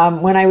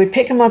 When I would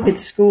pick him up at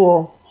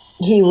school,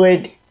 he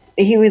would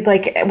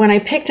like, when I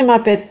picked him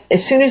up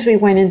as soon as we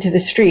went into the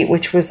street,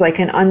 which was like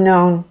an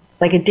unknown,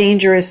 like a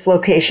dangerous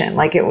location,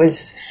 like it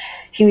was,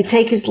 he would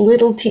take his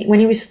little, when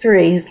he was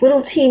 3, his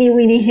little teeny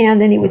weeny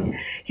hand, and he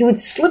would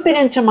slip it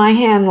into my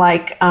hand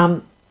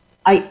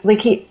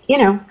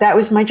that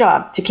was my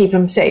job, to keep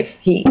him safe.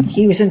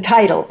 He was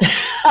entitled.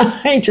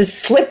 He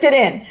just slipped it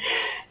in.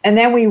 And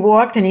then we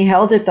walked and he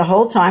held it the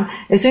whole time.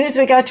 As soon as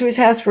we got to his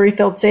house where he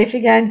felt safe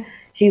again,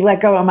 he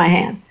let go of my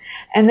hand.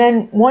 And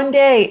then one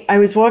day I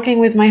was walking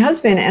with my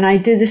husband and I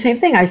did the same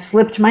thing. I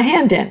slipped my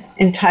hand in,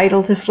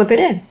 entitled to slip it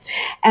in.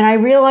 And I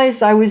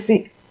realized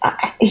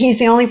he's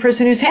the only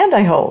person whose hand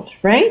I hold,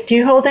 right? Do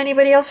you hold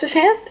anybody else's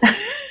hand?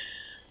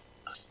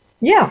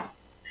 Yeah.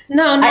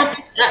 No,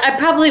 I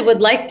probably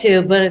would like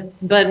to, but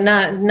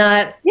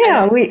not.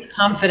 Yeah,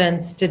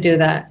 confidence to do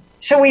that.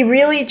 So we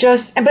really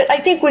but I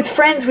think with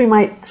friends we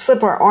might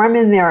slip our arm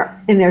in their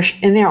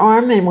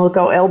arm and we'll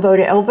go elbow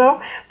to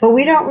elbow, but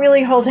we don't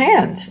really hold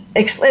hands.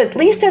 At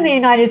least in the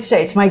United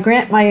States, my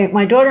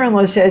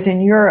daughter-in-law says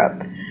in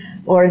Europe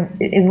or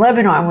in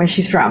Lebanon, where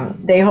she's from,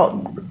 they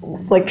hold,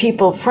 like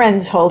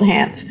friends hold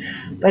hands,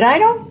 but I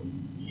don't.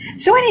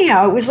 So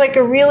anyhow, it was like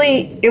an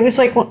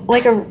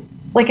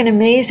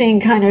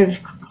amazing kind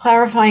of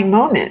clarifying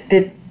moment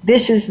that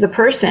this is the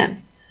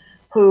person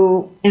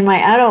who in my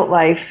adult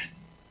life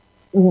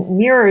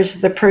mirrors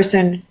the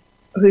person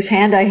whose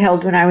hand I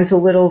held when I was a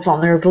little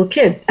vulnerable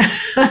kid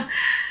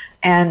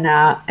and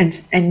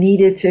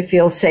needed to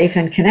feel safe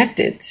and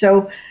connected.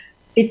 So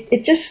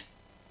it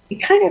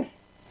kind of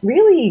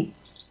really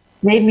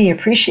made me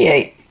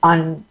appreciate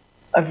on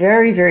a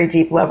very, very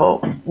deep level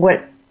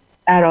what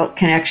adult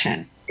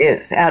connection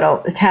is,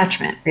 adult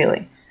attachment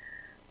really,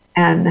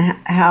 and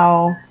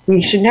how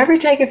we should never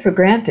take it for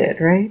granted,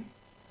 right?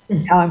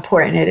 how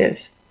important it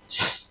is.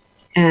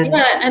 And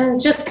yeah,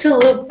 and just to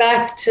look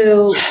back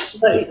to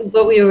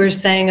what we were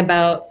saying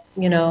about,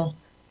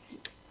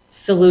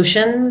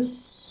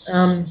 solutions,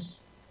 I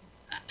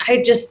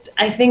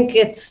think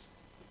it's,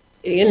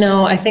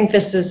 I think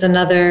this is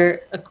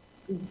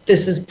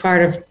this is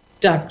part of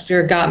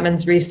Dr.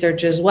 Gottman's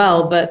research as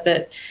well, but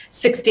that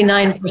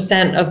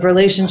 69% of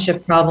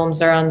relationship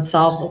problems are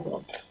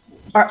unsolvable.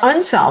 Are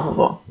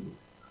unsolvable?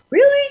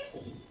 Really?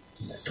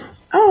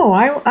 Oh,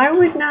 I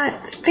would not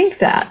think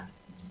that.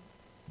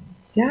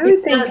 Yeah, I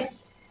would think.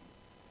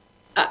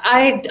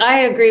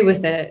 I agree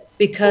with it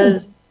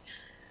because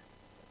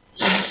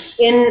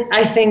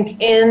I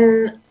think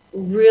in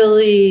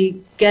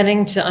really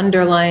getting to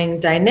underlying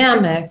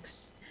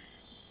dynamics,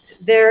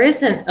 there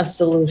isn't a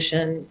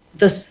solution.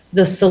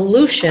 The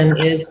solution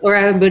is, or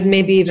I would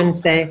maybe even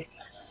say,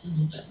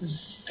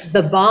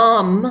 the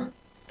bomb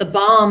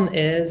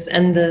is,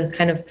 and the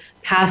kind of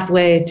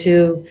pathway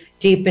to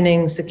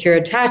deepening secure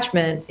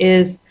attachment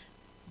is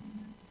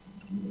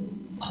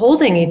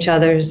holding each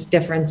other's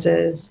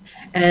differences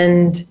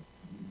and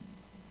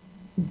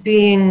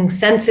being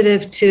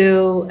sensitive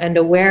to and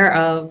aware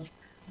of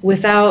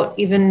without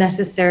even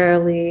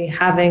necessarily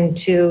having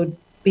to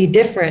be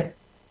different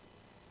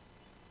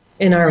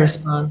in our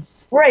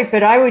response. Right,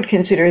 but I would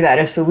consider that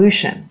a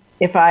solution.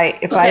 If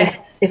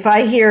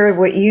I hear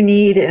what you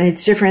need and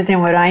it's different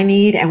than what I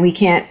need and we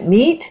can't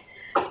meet,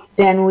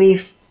 then we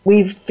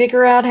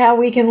figure out how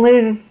we can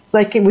live,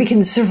 like we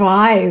can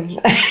survive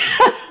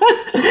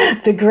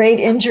the great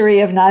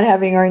injury of not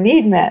having our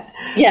need met.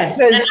 Yes,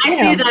 and I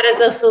see that as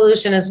a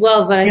solution as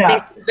well, but I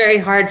think it's very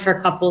hard for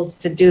couples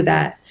to do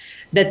that.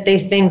 That they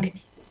think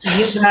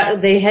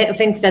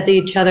think that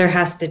each other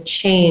has to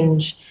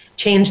change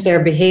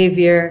their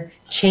behavior,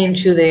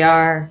 change who they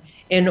are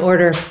in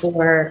order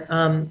for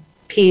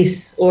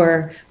peace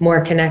or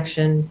more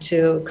connection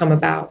to come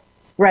about.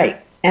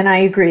 Right. And I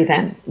agree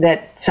then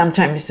that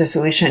sometimes the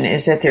solution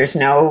is that there's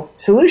no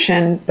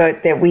solution,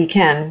 but that we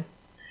can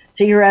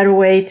figure out a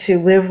way to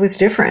live with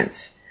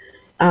difference,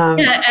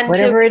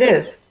 whatever it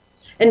is.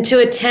 And to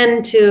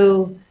attend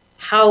to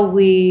how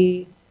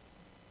we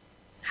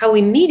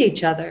meet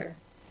each other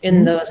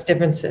in those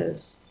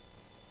differences.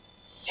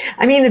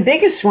 I mean, the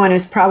biggest one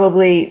is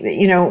probably,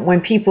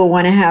 when people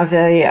want to have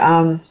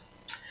a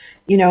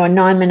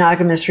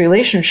non-monogamous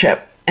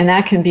relationship. And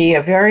that can be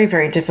a very,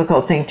 very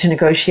difficult thing to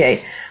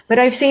negotiate. But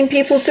I've seen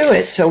people do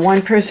it. So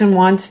one person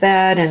wants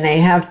that and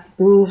they have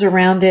rules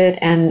around it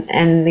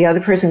and the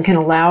other person can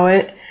allow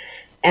it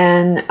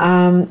and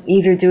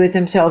either do it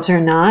themselves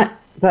or not.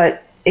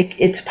 But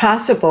it's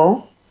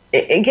possible.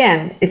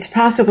 Again, it's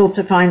possible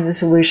to find the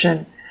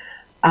solution,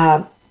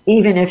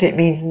 even if it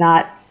means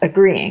not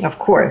agreeing, of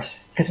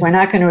course, because we're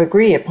not going to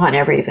agree upon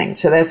everything.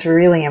 So that's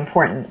really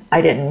important.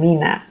 I didn't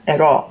mean that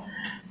at all.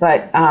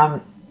 But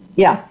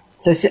yeah.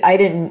 So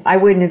I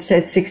wouldn't have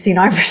said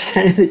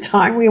 69% of the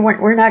time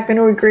we're not going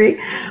to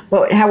agree,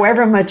 but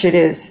however much it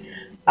is,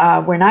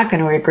 we're not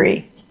going to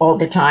agree all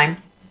the time,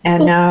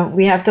 and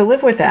we have to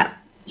live with that.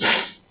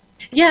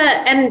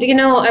 Yeah,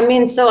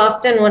 and so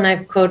often when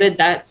I've quoted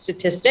that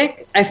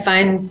statistic, I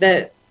find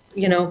that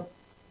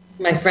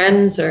my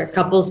friends or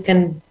couples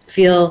can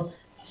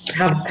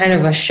have kind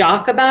of a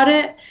shock about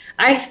it.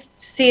 I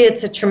see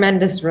it's a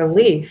tremendous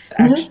relief,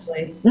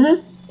 actually.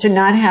 Mm-hmm. To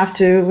not have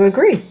to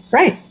agree,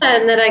 right?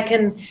 And that I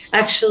can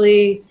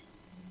actually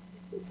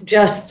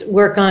just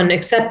work on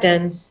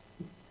acceptance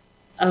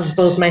of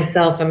both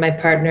myself and my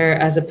partner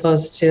as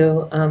opposed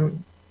to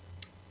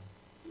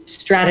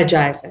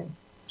strategizing.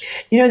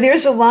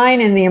 There's a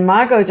line in the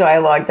Imago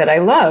dialogue that I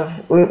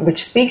love,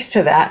 which speaks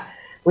to that,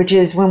 which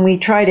is when we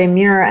try to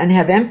mirror and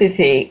have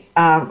empathy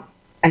and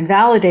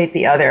validate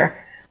the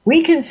other,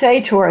 we can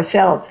say to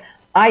ourselves,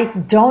 I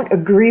don't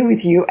agree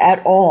with you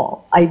at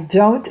all. I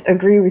don't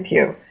agree with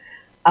you.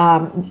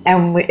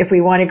 And if we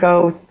want to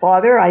go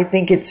farther, I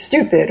think it's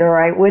stupid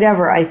or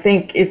whatever. I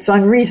think it's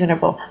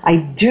unreasonable. I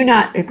do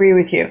not agree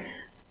with you.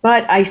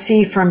 But I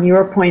see from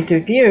your point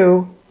of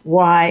view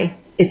why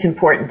it's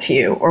important to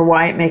you or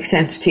why it makes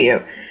sense to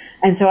you.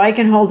 And so I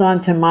can hold on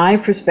to my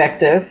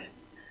perspective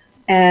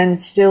and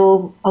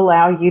still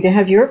allow you to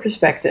have your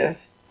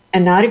perspective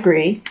and not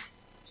agree.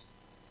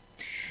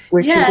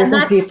 We're two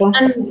different people.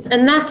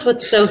 And that's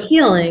what's so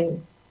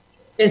healing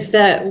is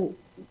that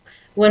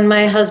when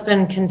my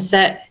husband can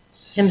set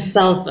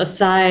himself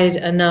aside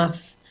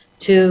enough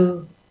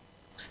to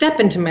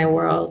step into my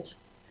world,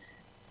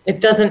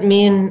 it doesn't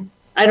mean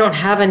I don't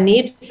have a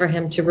need for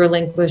him to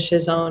relinquish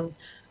his own.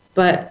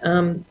 But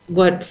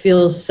what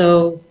feels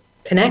so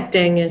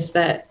connecting is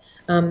that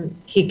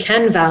he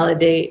can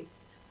validate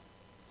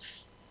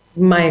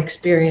my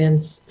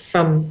experience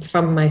from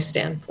my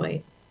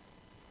standpoint.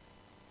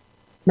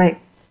 Right.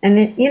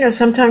 And,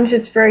 sometimes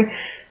it's very...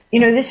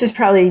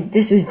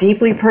 this is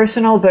deeply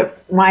personal,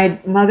 but my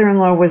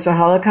mother-in-law was a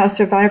Holocaust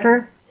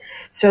survivor.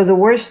 So the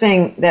worst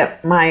thing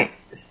that my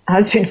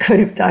husband could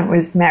have done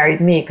was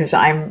married me because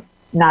I'm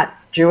not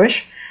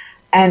Jewish.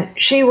 And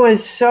she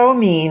was so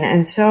mean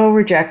and so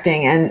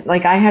rejecting. And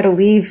like I had to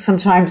leave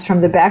sometimes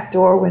from the back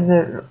door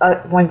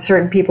when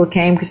certain people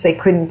came because they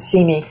couldn't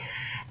see me.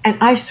 And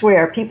I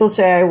swear, people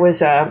say I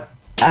was a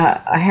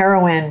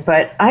heroine,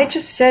 but I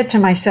just said to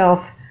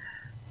myself,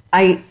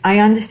 I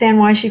understand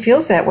why she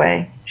feels that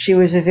way. She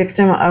was a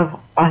victim of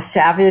a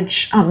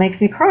savage, it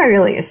makes me cry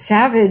really, a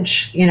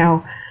savage,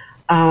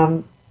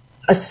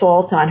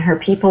 assault on her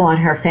people, on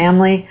her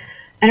family.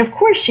 And of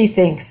course she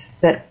thinks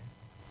that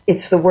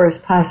it's the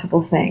worst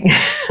possible thing.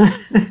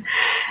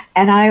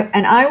 and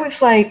I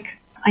was like,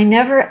 I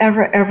never,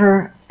 ever,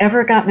 ever,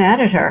 ever got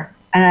mad at her.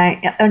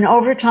 And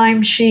over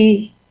time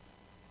she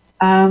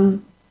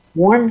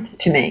warmed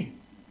to me.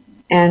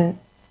 And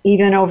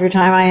even over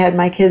time I had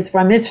my kids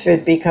bar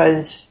mitzvahed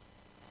because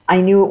I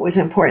knew it was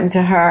important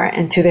to her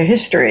and to their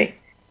history.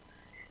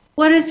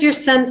 What is your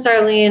sense,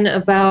 Arlene,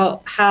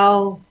 about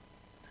how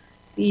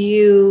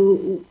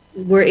you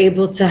were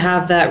able to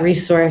have that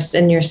resource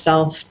in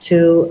yourself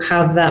to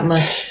have that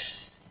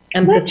much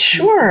empathy? Not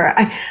sure.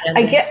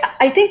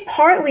 I think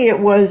partly it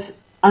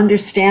was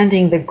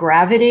understanding the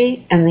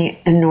gravity and the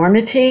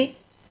enormity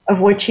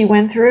of what she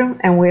went through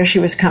and where she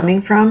was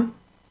coming from.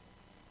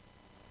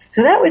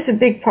 So that was a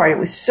big part. It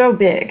was so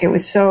big. It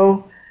was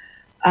so,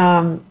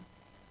 it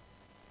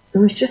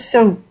was just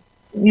so,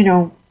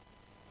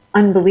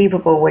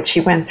 unbelievable what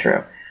she went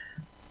through.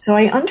 So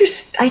I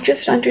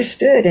just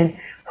understood. And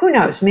who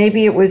knows,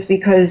 maybe it was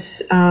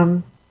because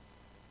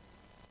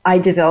I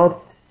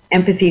developed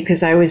empathy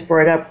because I was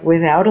brought up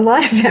without a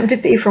lot of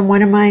empathy from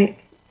one of my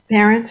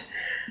parents.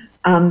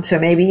 So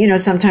maybe,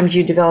 sometimes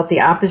you develop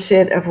the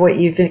opposite of what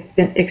you've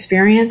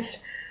experienced.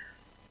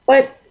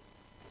 But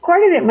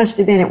part of it must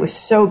have been it was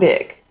so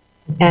big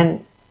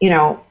and,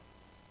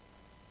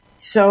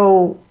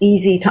 so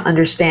easy to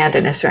understand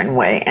in a certain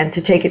way. And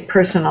to take it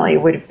personally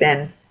would have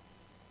been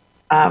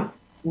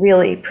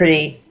really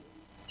pretty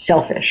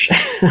selfish.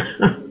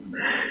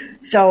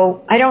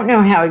 So I don't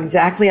know how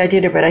exactly I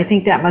did it, but I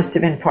think that must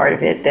have been part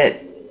of it,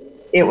 that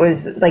it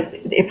was like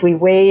if we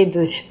weighed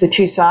the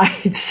two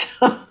sides,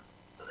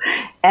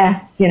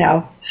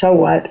 so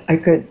what? I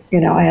could,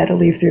 I had to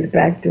leave through the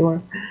back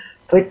door.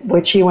 But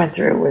what she went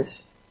through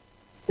was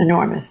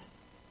enormous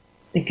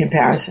in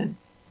comparison.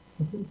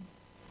 Mm-hmm.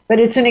 But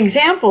it's an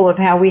example of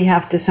how we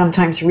have to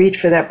sometimes reach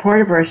for that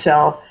part of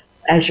ourselves,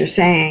 as you're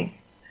saying,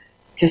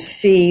 to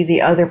see the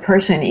other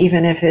person,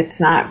 even if it's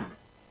not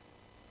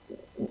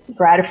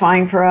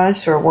gratifying for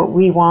us or what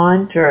we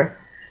want, or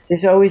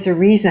there's always a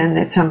reason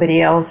that somebody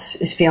else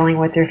is feeling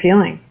what they're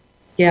feeling.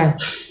 Yeah.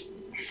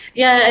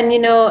 Yeah. And,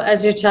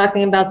 as you're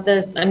talking about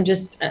this, I'm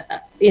just,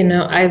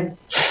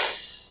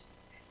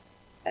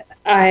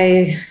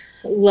 I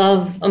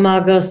love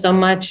Imago so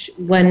much.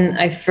 When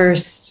I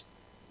first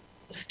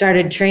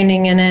started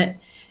training in it,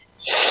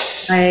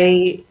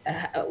 I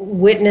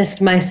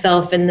witnessed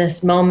myself in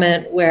this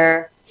moment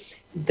where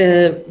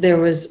there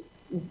was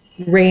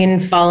rain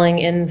falling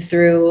in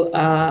through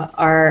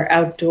our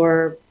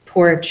outdoor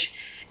porch,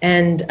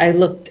 and I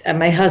looked at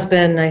my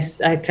husband. I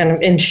kind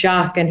of in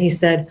shock, and he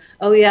said,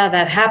 "Oh yeah,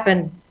 that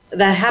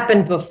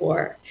happened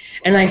before."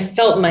 And I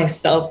felt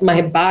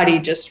my body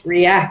just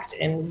react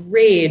in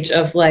rage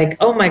of like,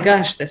 oh my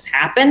gosh, this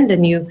happened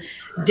and you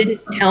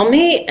didn't tell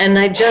me. And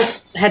I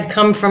just had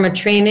come from a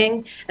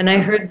training and I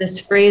heard this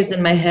phrase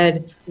in my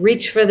head,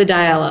 reach for the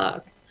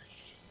dialogue.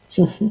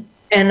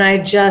 And I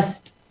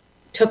just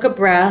took a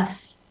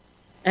breath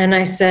and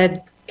I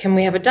said, can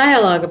we have a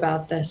dialogue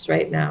about this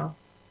right now?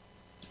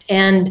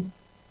 And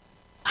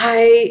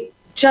I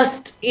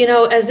just,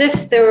 as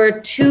if there were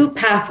two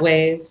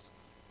pathways,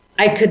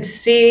 I could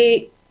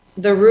see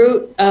the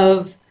root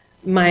of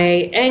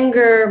my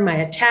anger, my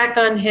attack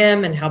on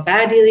him, and how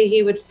badly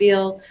he would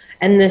feel,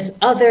 and this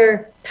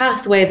other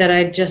pathway that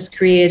I just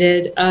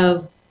created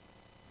of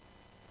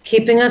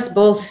keeping us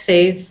both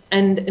safe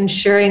and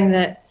ensuring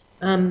that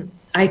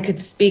I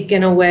could speak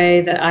in a way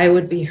that I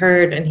would be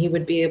heard and he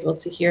would be able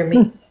to hear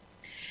me.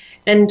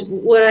 And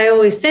what I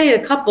always say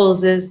to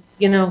couples is,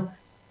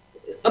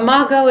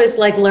 Imago is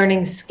like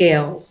learning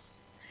scales,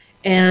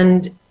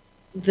 and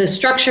the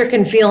structure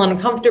can feel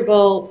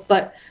uncomfortable,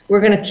 but we're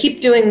going to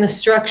keep doing the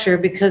structure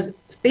because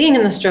being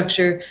in the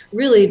structure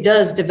really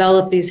does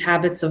develop these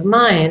habits of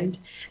mind.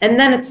 And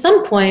then at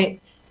some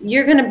point,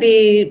 you're going to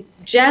be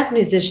jazz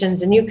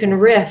musicians and you can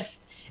riff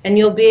and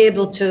you'll be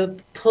able to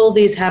pull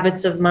these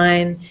habits of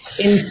mind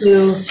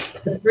into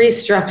the free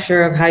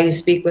structure of how you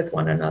speak with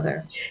one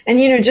another.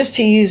 And, just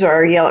to use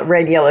our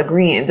red, yellow,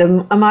 green,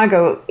 the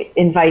Imago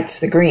invites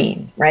the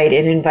green, right?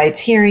 It invites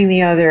hearing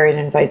the other, it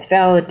invites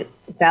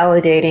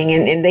validating,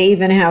 and they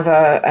even have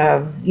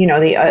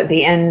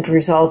the end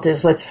result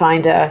is let's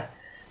find a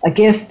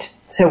gift.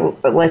 So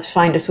let's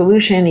find a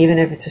solution, even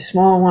if it's a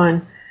small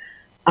one.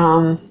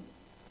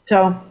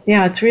 So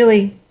yeah, it's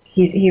really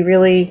he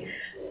really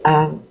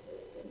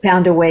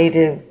found a way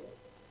to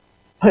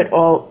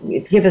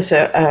give us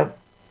to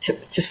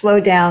slow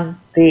down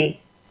the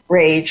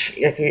rage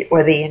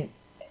or the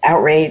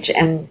outrage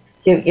and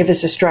give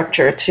us a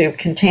structure to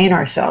contain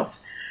ourselves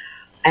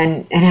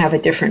and have a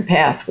different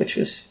path, which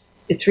was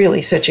it's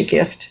really such a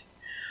gift.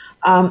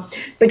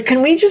 But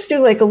can we just do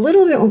like a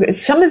little bit,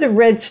 some of the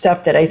red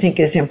stuff that I think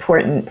is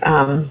important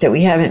that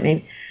we haven't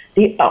made.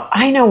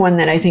 I know one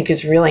that I think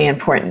is really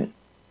important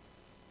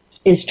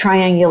is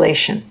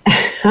triangulation.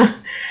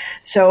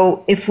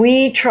 So if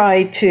we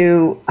try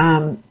to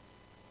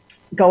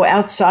go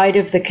outside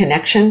of the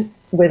connection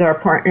with our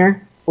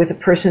partner, with the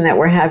person that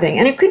we're having,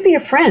 and it could be a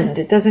friend.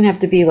 It doesn't have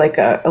to be like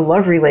a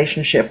love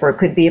relationship, or it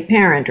could be a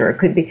parent, or it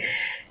could be,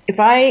 if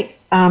I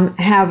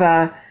have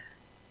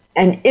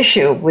an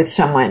issue with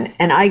someone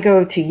and I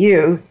go to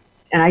you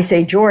and I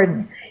say,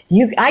 Jordan,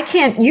 I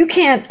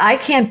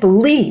can't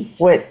believe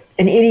what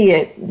an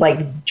idiot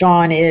like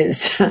John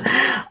is.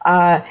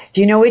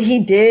 Do you know what he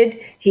did?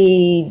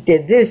 He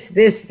did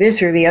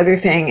this, or the other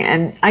thing.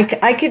 And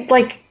I could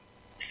like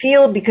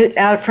feel, because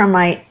out from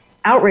my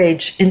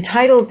outrage,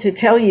 entitled to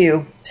tell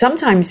you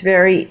sometimes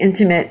very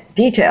intimate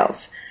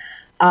details.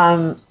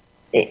 And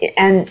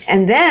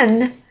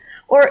then,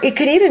 or it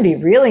could even be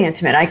really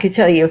intimate. I could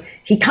tell you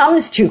he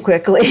comes too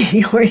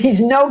quickly, or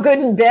he's no good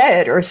in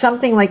bed, or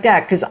something like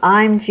that, because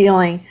I'm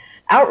feeling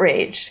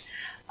outraged.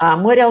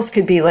 What else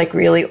could be like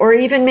really, or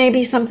even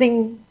maybe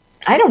something,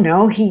 I don't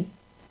know, he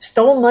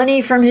stole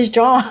money from his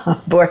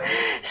job or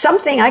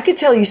something. I could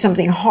tell you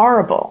something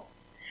horrible.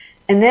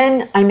 And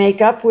then I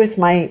make up with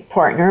my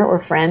partner or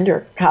friend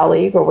or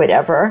colleague or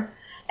whatever.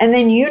 And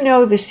then you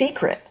know the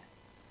secret.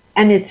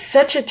 And it's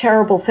such a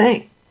terrible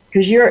thing,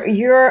 because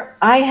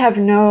I have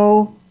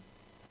no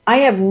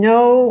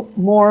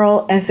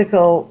moral,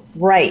 ethical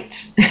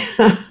right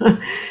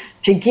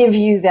to give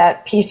you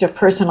that piece of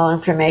personal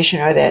information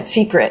or that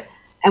secret.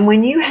 And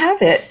when you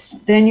have it,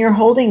 then you're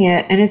holding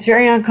it, and it's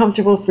very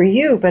uncomfortable for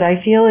you, but I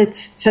feel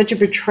it's such a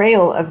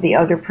betrayal of the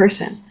other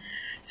person.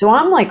 So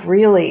I'm like,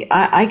 really,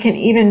 I can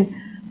even,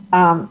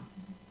 I'm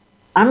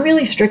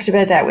really strict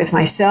about that with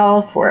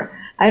myself, or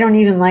I don't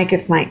even like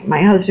if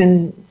my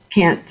husband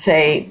can't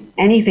say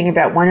anything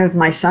about one of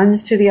my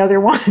sons to the other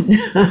one.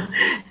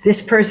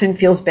 This person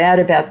feels bad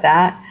about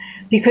that.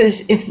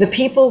 Because if the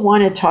people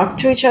want to talk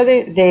to each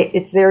other,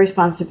 it's their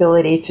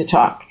responsibility to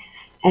talk.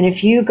 And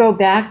if you go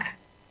back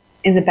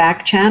in the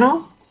back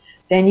channel,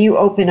 then you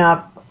open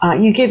up,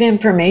 you give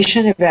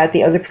information about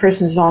the other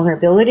person's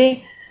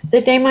vulnerability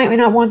that they might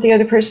not want the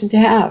other person to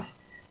have.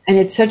 And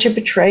it's such a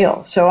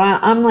betrayal. So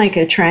I'm like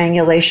a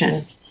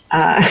triangulation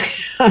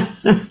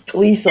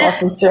police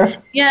officer.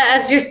 Yeah,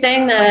 as you're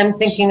saying that, I'm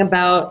thinking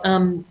about,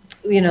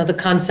 the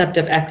concept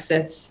of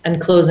exits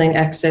and closing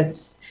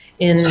exits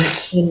in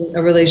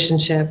a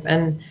relationship.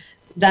 And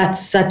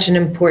that's such an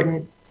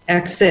important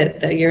exit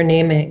that you're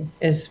naming,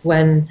 is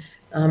when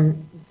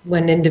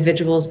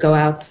individuals go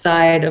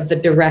outside of the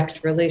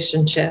direct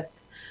relationship.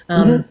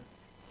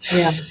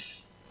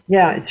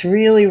 Yeah, it's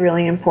really,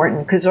 really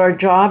important, because our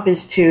job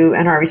is to,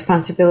 and our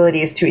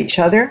responsibility is to each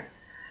other.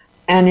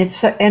 And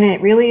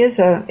it really is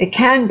it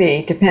can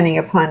be, depending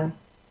upon,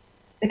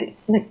 it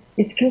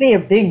can be a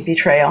big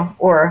betrayal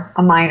or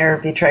a minor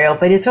betrayal,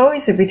 but it's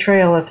always a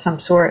betrayal of some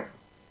sort.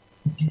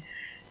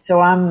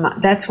 So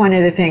that's one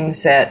of the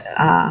things that,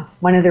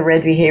 one of the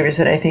red behaviors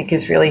that I think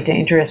is really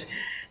dangerous.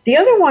 The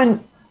other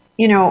one,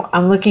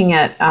 I'm looking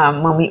at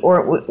when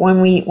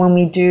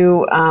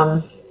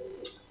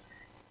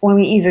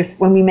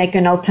we make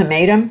an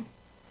ultimatum.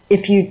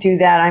 If you do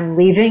that, I'm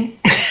leaving.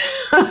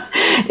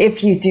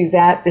 If you do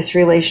that, this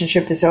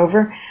relationship is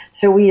over.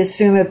 So we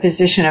assume a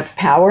position of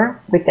power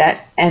with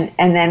that, and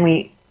then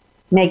we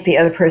make the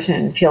other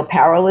person feel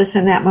powerless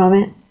in that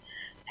moment.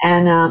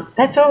 And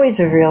that's always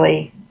a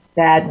really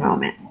bad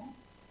moment.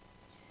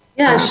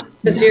 Yeah,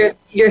 because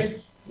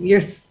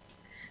you're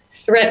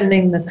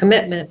threatening the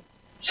commitment.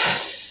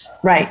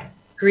 Right.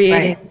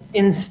 Creating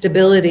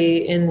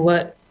instability in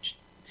what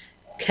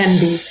can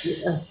be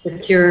a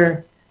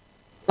secure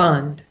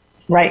bond.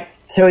 Right.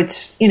 So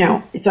it's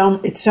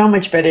so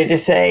much better to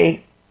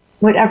say,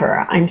 whatever,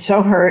 I'm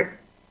so hurt.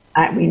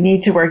 We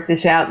need to work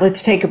this out.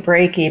 Let's take a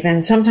break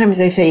even. Sometimes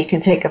they say you can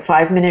take a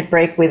 5-minute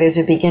break where there's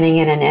a beginning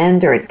and an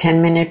end, or a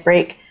 10-minute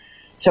break.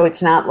 So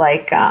it's not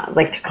like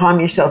to calm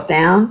yourself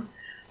down,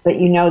 but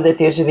you know that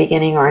there's a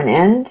beginning or an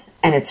end,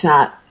 and it's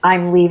not,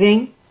 I'm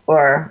leaving,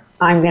 or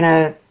I'm going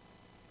to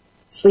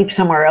sleep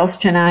somewhere else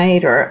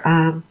tonight, or,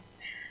 and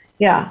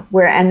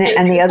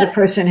the other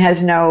person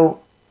has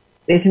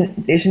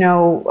there's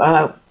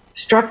no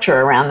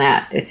structure around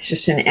that. It's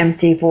just an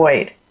empty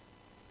void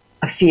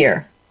of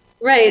fear.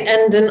 Right,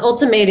 and an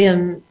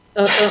ultimatum,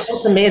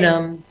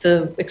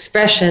 the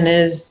expression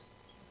is,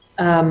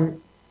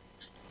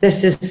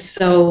 this is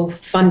so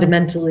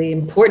fundamentally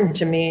important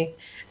to me,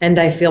 and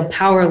I feel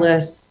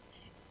powerless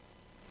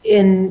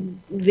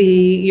in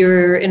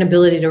your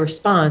inability to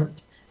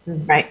respond.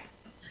 Right.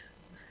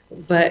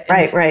 But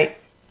right.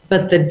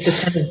 But the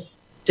kind of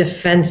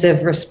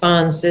defensive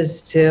response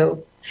is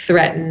to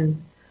threaten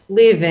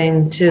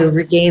leaving to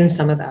regain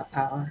some of that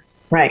power.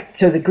 Right.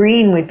 So the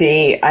green would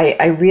be,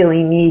 I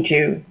really need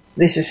you.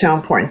 This is so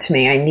important to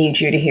me. I need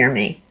you to hear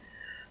me.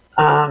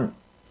 But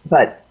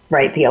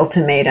the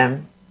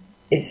ultimatum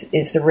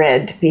is the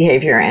red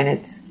behavior, and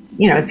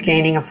it's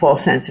gaining a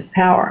false sense of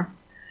power.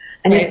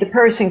 And if the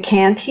person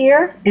can't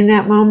hear in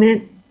that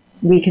moment,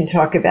 we can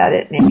talk about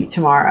it maybe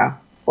tomorrow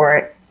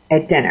or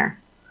at dinner.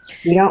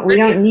 We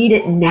don't need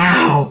it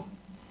now.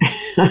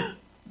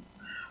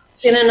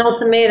 In an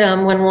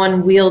ultimatum, when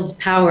one wields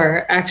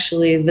power,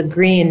 actually the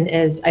green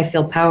is, I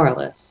feel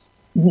powerless.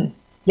 Mm-hmm.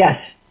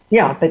 Yes.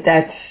 Yeah, but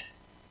that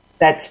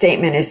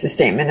statement is the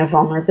statement of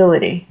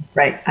vulnerability,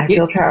 right? I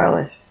feel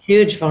powerless.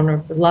 Huge a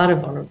lot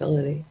of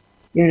vulnerability.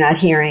 You're not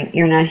hearing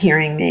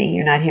me.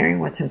 You're not hearing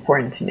what's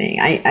important to me.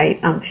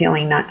 I'm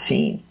feeling not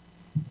seen.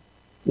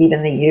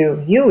 Even the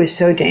you is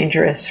so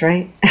dangerous,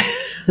 right?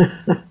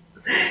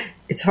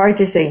 It's hard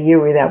to say you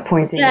without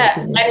pointing. Yeah,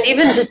 and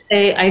even to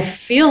say, I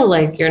feel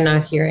like you're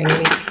not hearing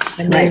me. I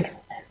mean,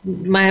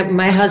 right.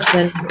 My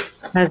husband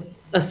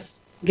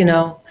has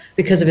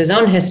because of his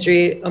own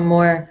history, a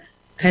more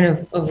kind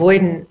of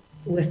avoidant,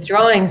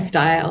 withdrawing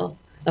style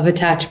of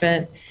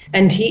attachment.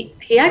 And he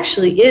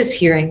actually is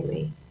hearing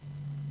me.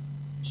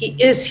 He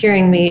is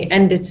hearing me,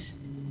 and it's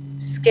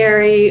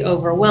scary,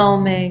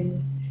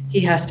 overwhelming. He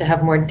has to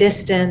have more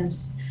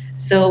distance.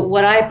 So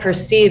what I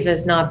perceive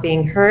as not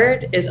being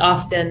heard is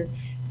often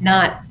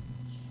not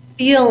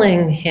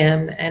feeling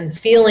him and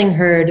feeling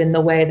heard in the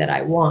way that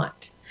I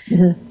want.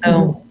 Mm-hmm.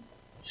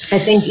 So I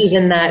think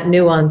even that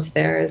nuance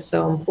there is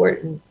so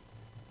important.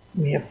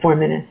 We have 4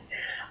 minutes.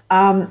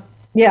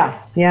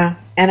 Yeah.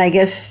 And I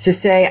guess to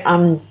say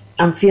I'm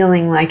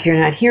feeling like you're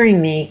not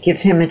hearing me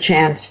gives him a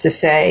chance to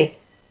say,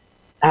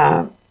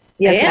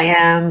 yes, I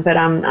am, but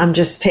I'm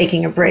just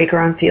taking a break, or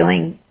I'm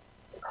feeling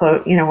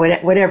close,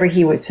 whatever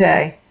he would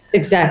say.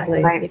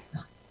 Exactly. Right?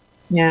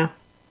 Yeah.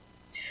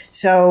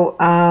 So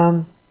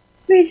let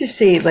me just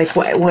see,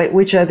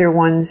 which other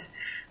ones.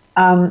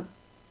 I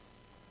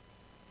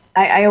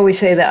always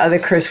say the other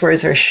curse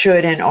words are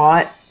should and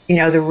ought.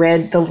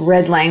 The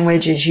red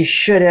language is you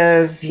should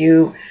have,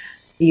 you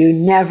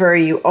never,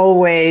 you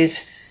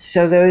always.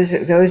 So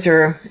those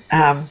are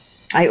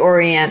I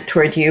orient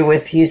toward you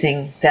with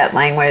using that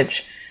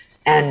language,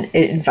 and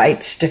it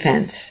invites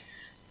defense.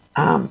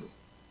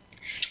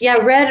 Yeah,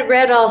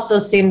 red also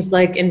seems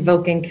like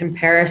invoking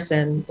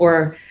comparison,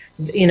 or,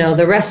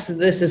 the rest of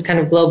this is kind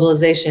of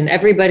globalization.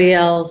 Everybody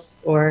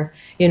else, or,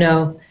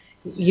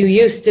 you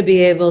used to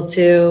be able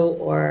to,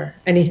 or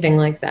anything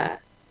like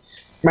that.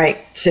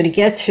 Right. So to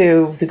get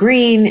to the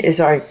green is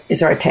our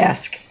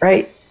task,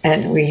 right?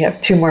 And we have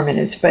 2 more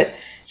minutes, but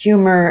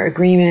humor,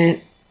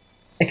 agreement,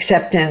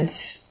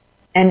 acceptance,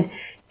 and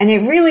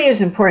it really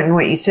is important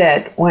what you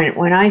said.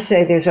 When I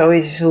say there's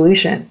always a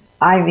solution,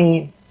 I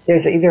mean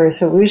there's either a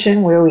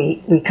solution where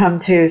we come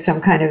to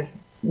some kind of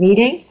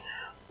meeting,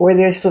 or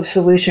there's a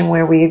solution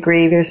where we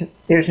agree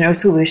there's no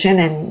solution,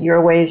 and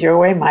your way is your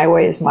way, my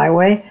way is my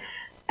way,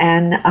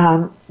 and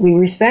we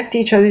respect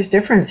each other's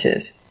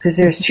differences, because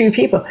there's 2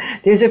 people.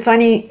 There's a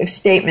funny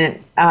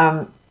statement.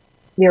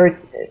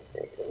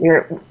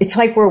 It's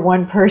like we're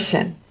one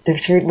person.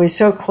 We're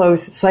so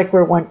close. It's like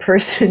we're one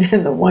person,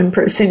 and the one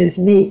person is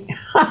me,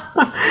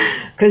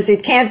 because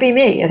it can't be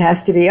me. It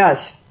has to be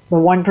us. The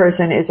one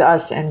person is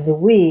us, and the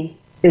we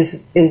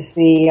is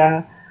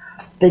the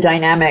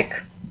dynamic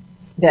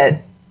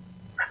that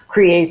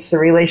creates the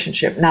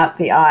relationship, not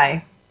the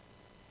I.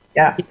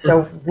 Yeah.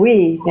 So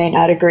we may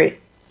not agree.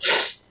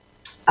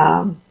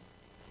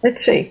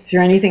 Let's see. Is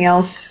there anything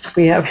else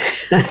we have?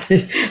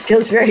 It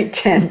feels very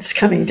tense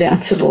coming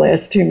down to the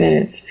last 2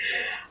 minutes.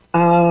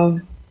 I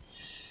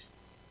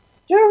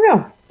don't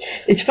know.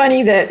 It's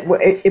funny that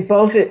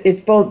it's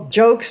both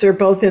jokes are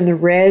both in the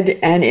red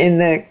and in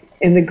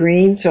the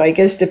green. So I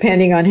guess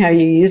depending on how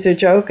you use a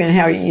joke and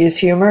how you use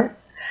humor,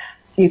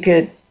 you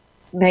could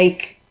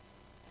make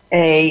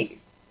a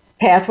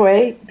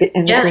pathway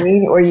in the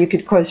green, or you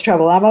could cause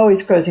trouble. I'm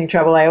always causing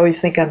trouble. I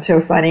always think I'm so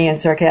funny and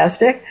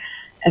sarcastic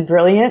and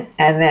brilliant,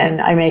 and then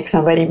I make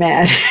somebody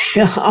mad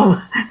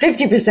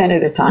 50%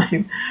 of the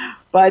time.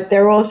 But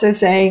they're also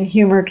saying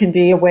humor can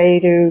be a way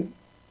to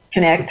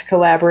connect,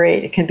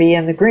 collaborate. It can be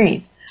in the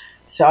green.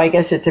 So I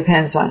guess it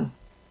depends on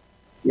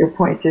your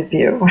point of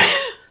view,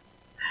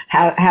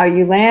 how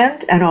you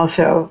land, and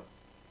also,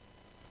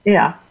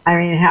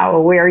 how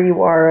aware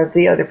you are of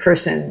the other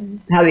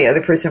person, how the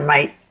other person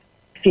might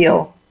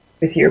feel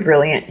with your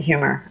brilliant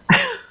humor.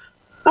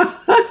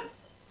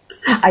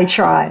 I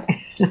try.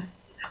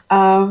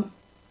 All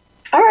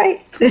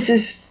right.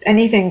 Is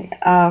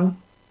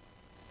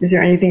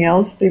there anything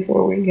else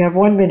before we have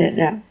 1 minute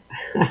now?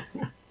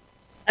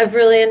 I've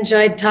really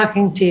enjoyed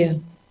talking to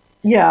you.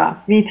 Yeah,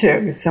 me too.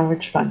 It's so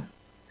much fun.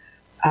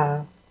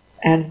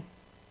 And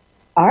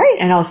all right.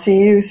 And I'll see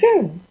you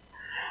soon.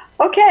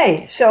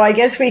 Okay. So I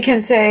guess we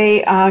can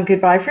say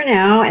goodbye for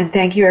now. And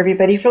thank you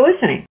everybody for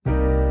listening.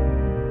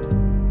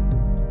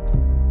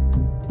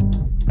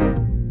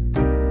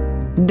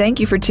 Thank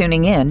you for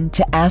tuning in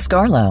to Ask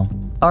Arlo.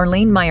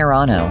 Arlene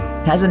Majorano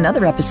has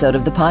another episode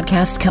of the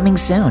podcast coming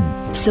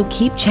soon, so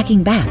keep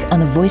checking back on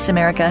the Voice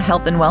America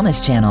Health and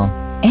Wellness channel.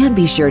 And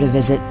be sure to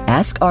visit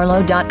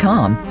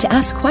AskArlo.com to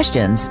ask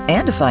questions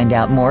and to find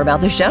out more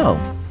about the show.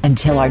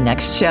 Until our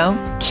next show,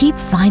 keep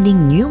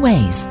finding new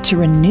ways to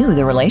renew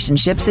the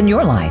relationships in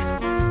your life.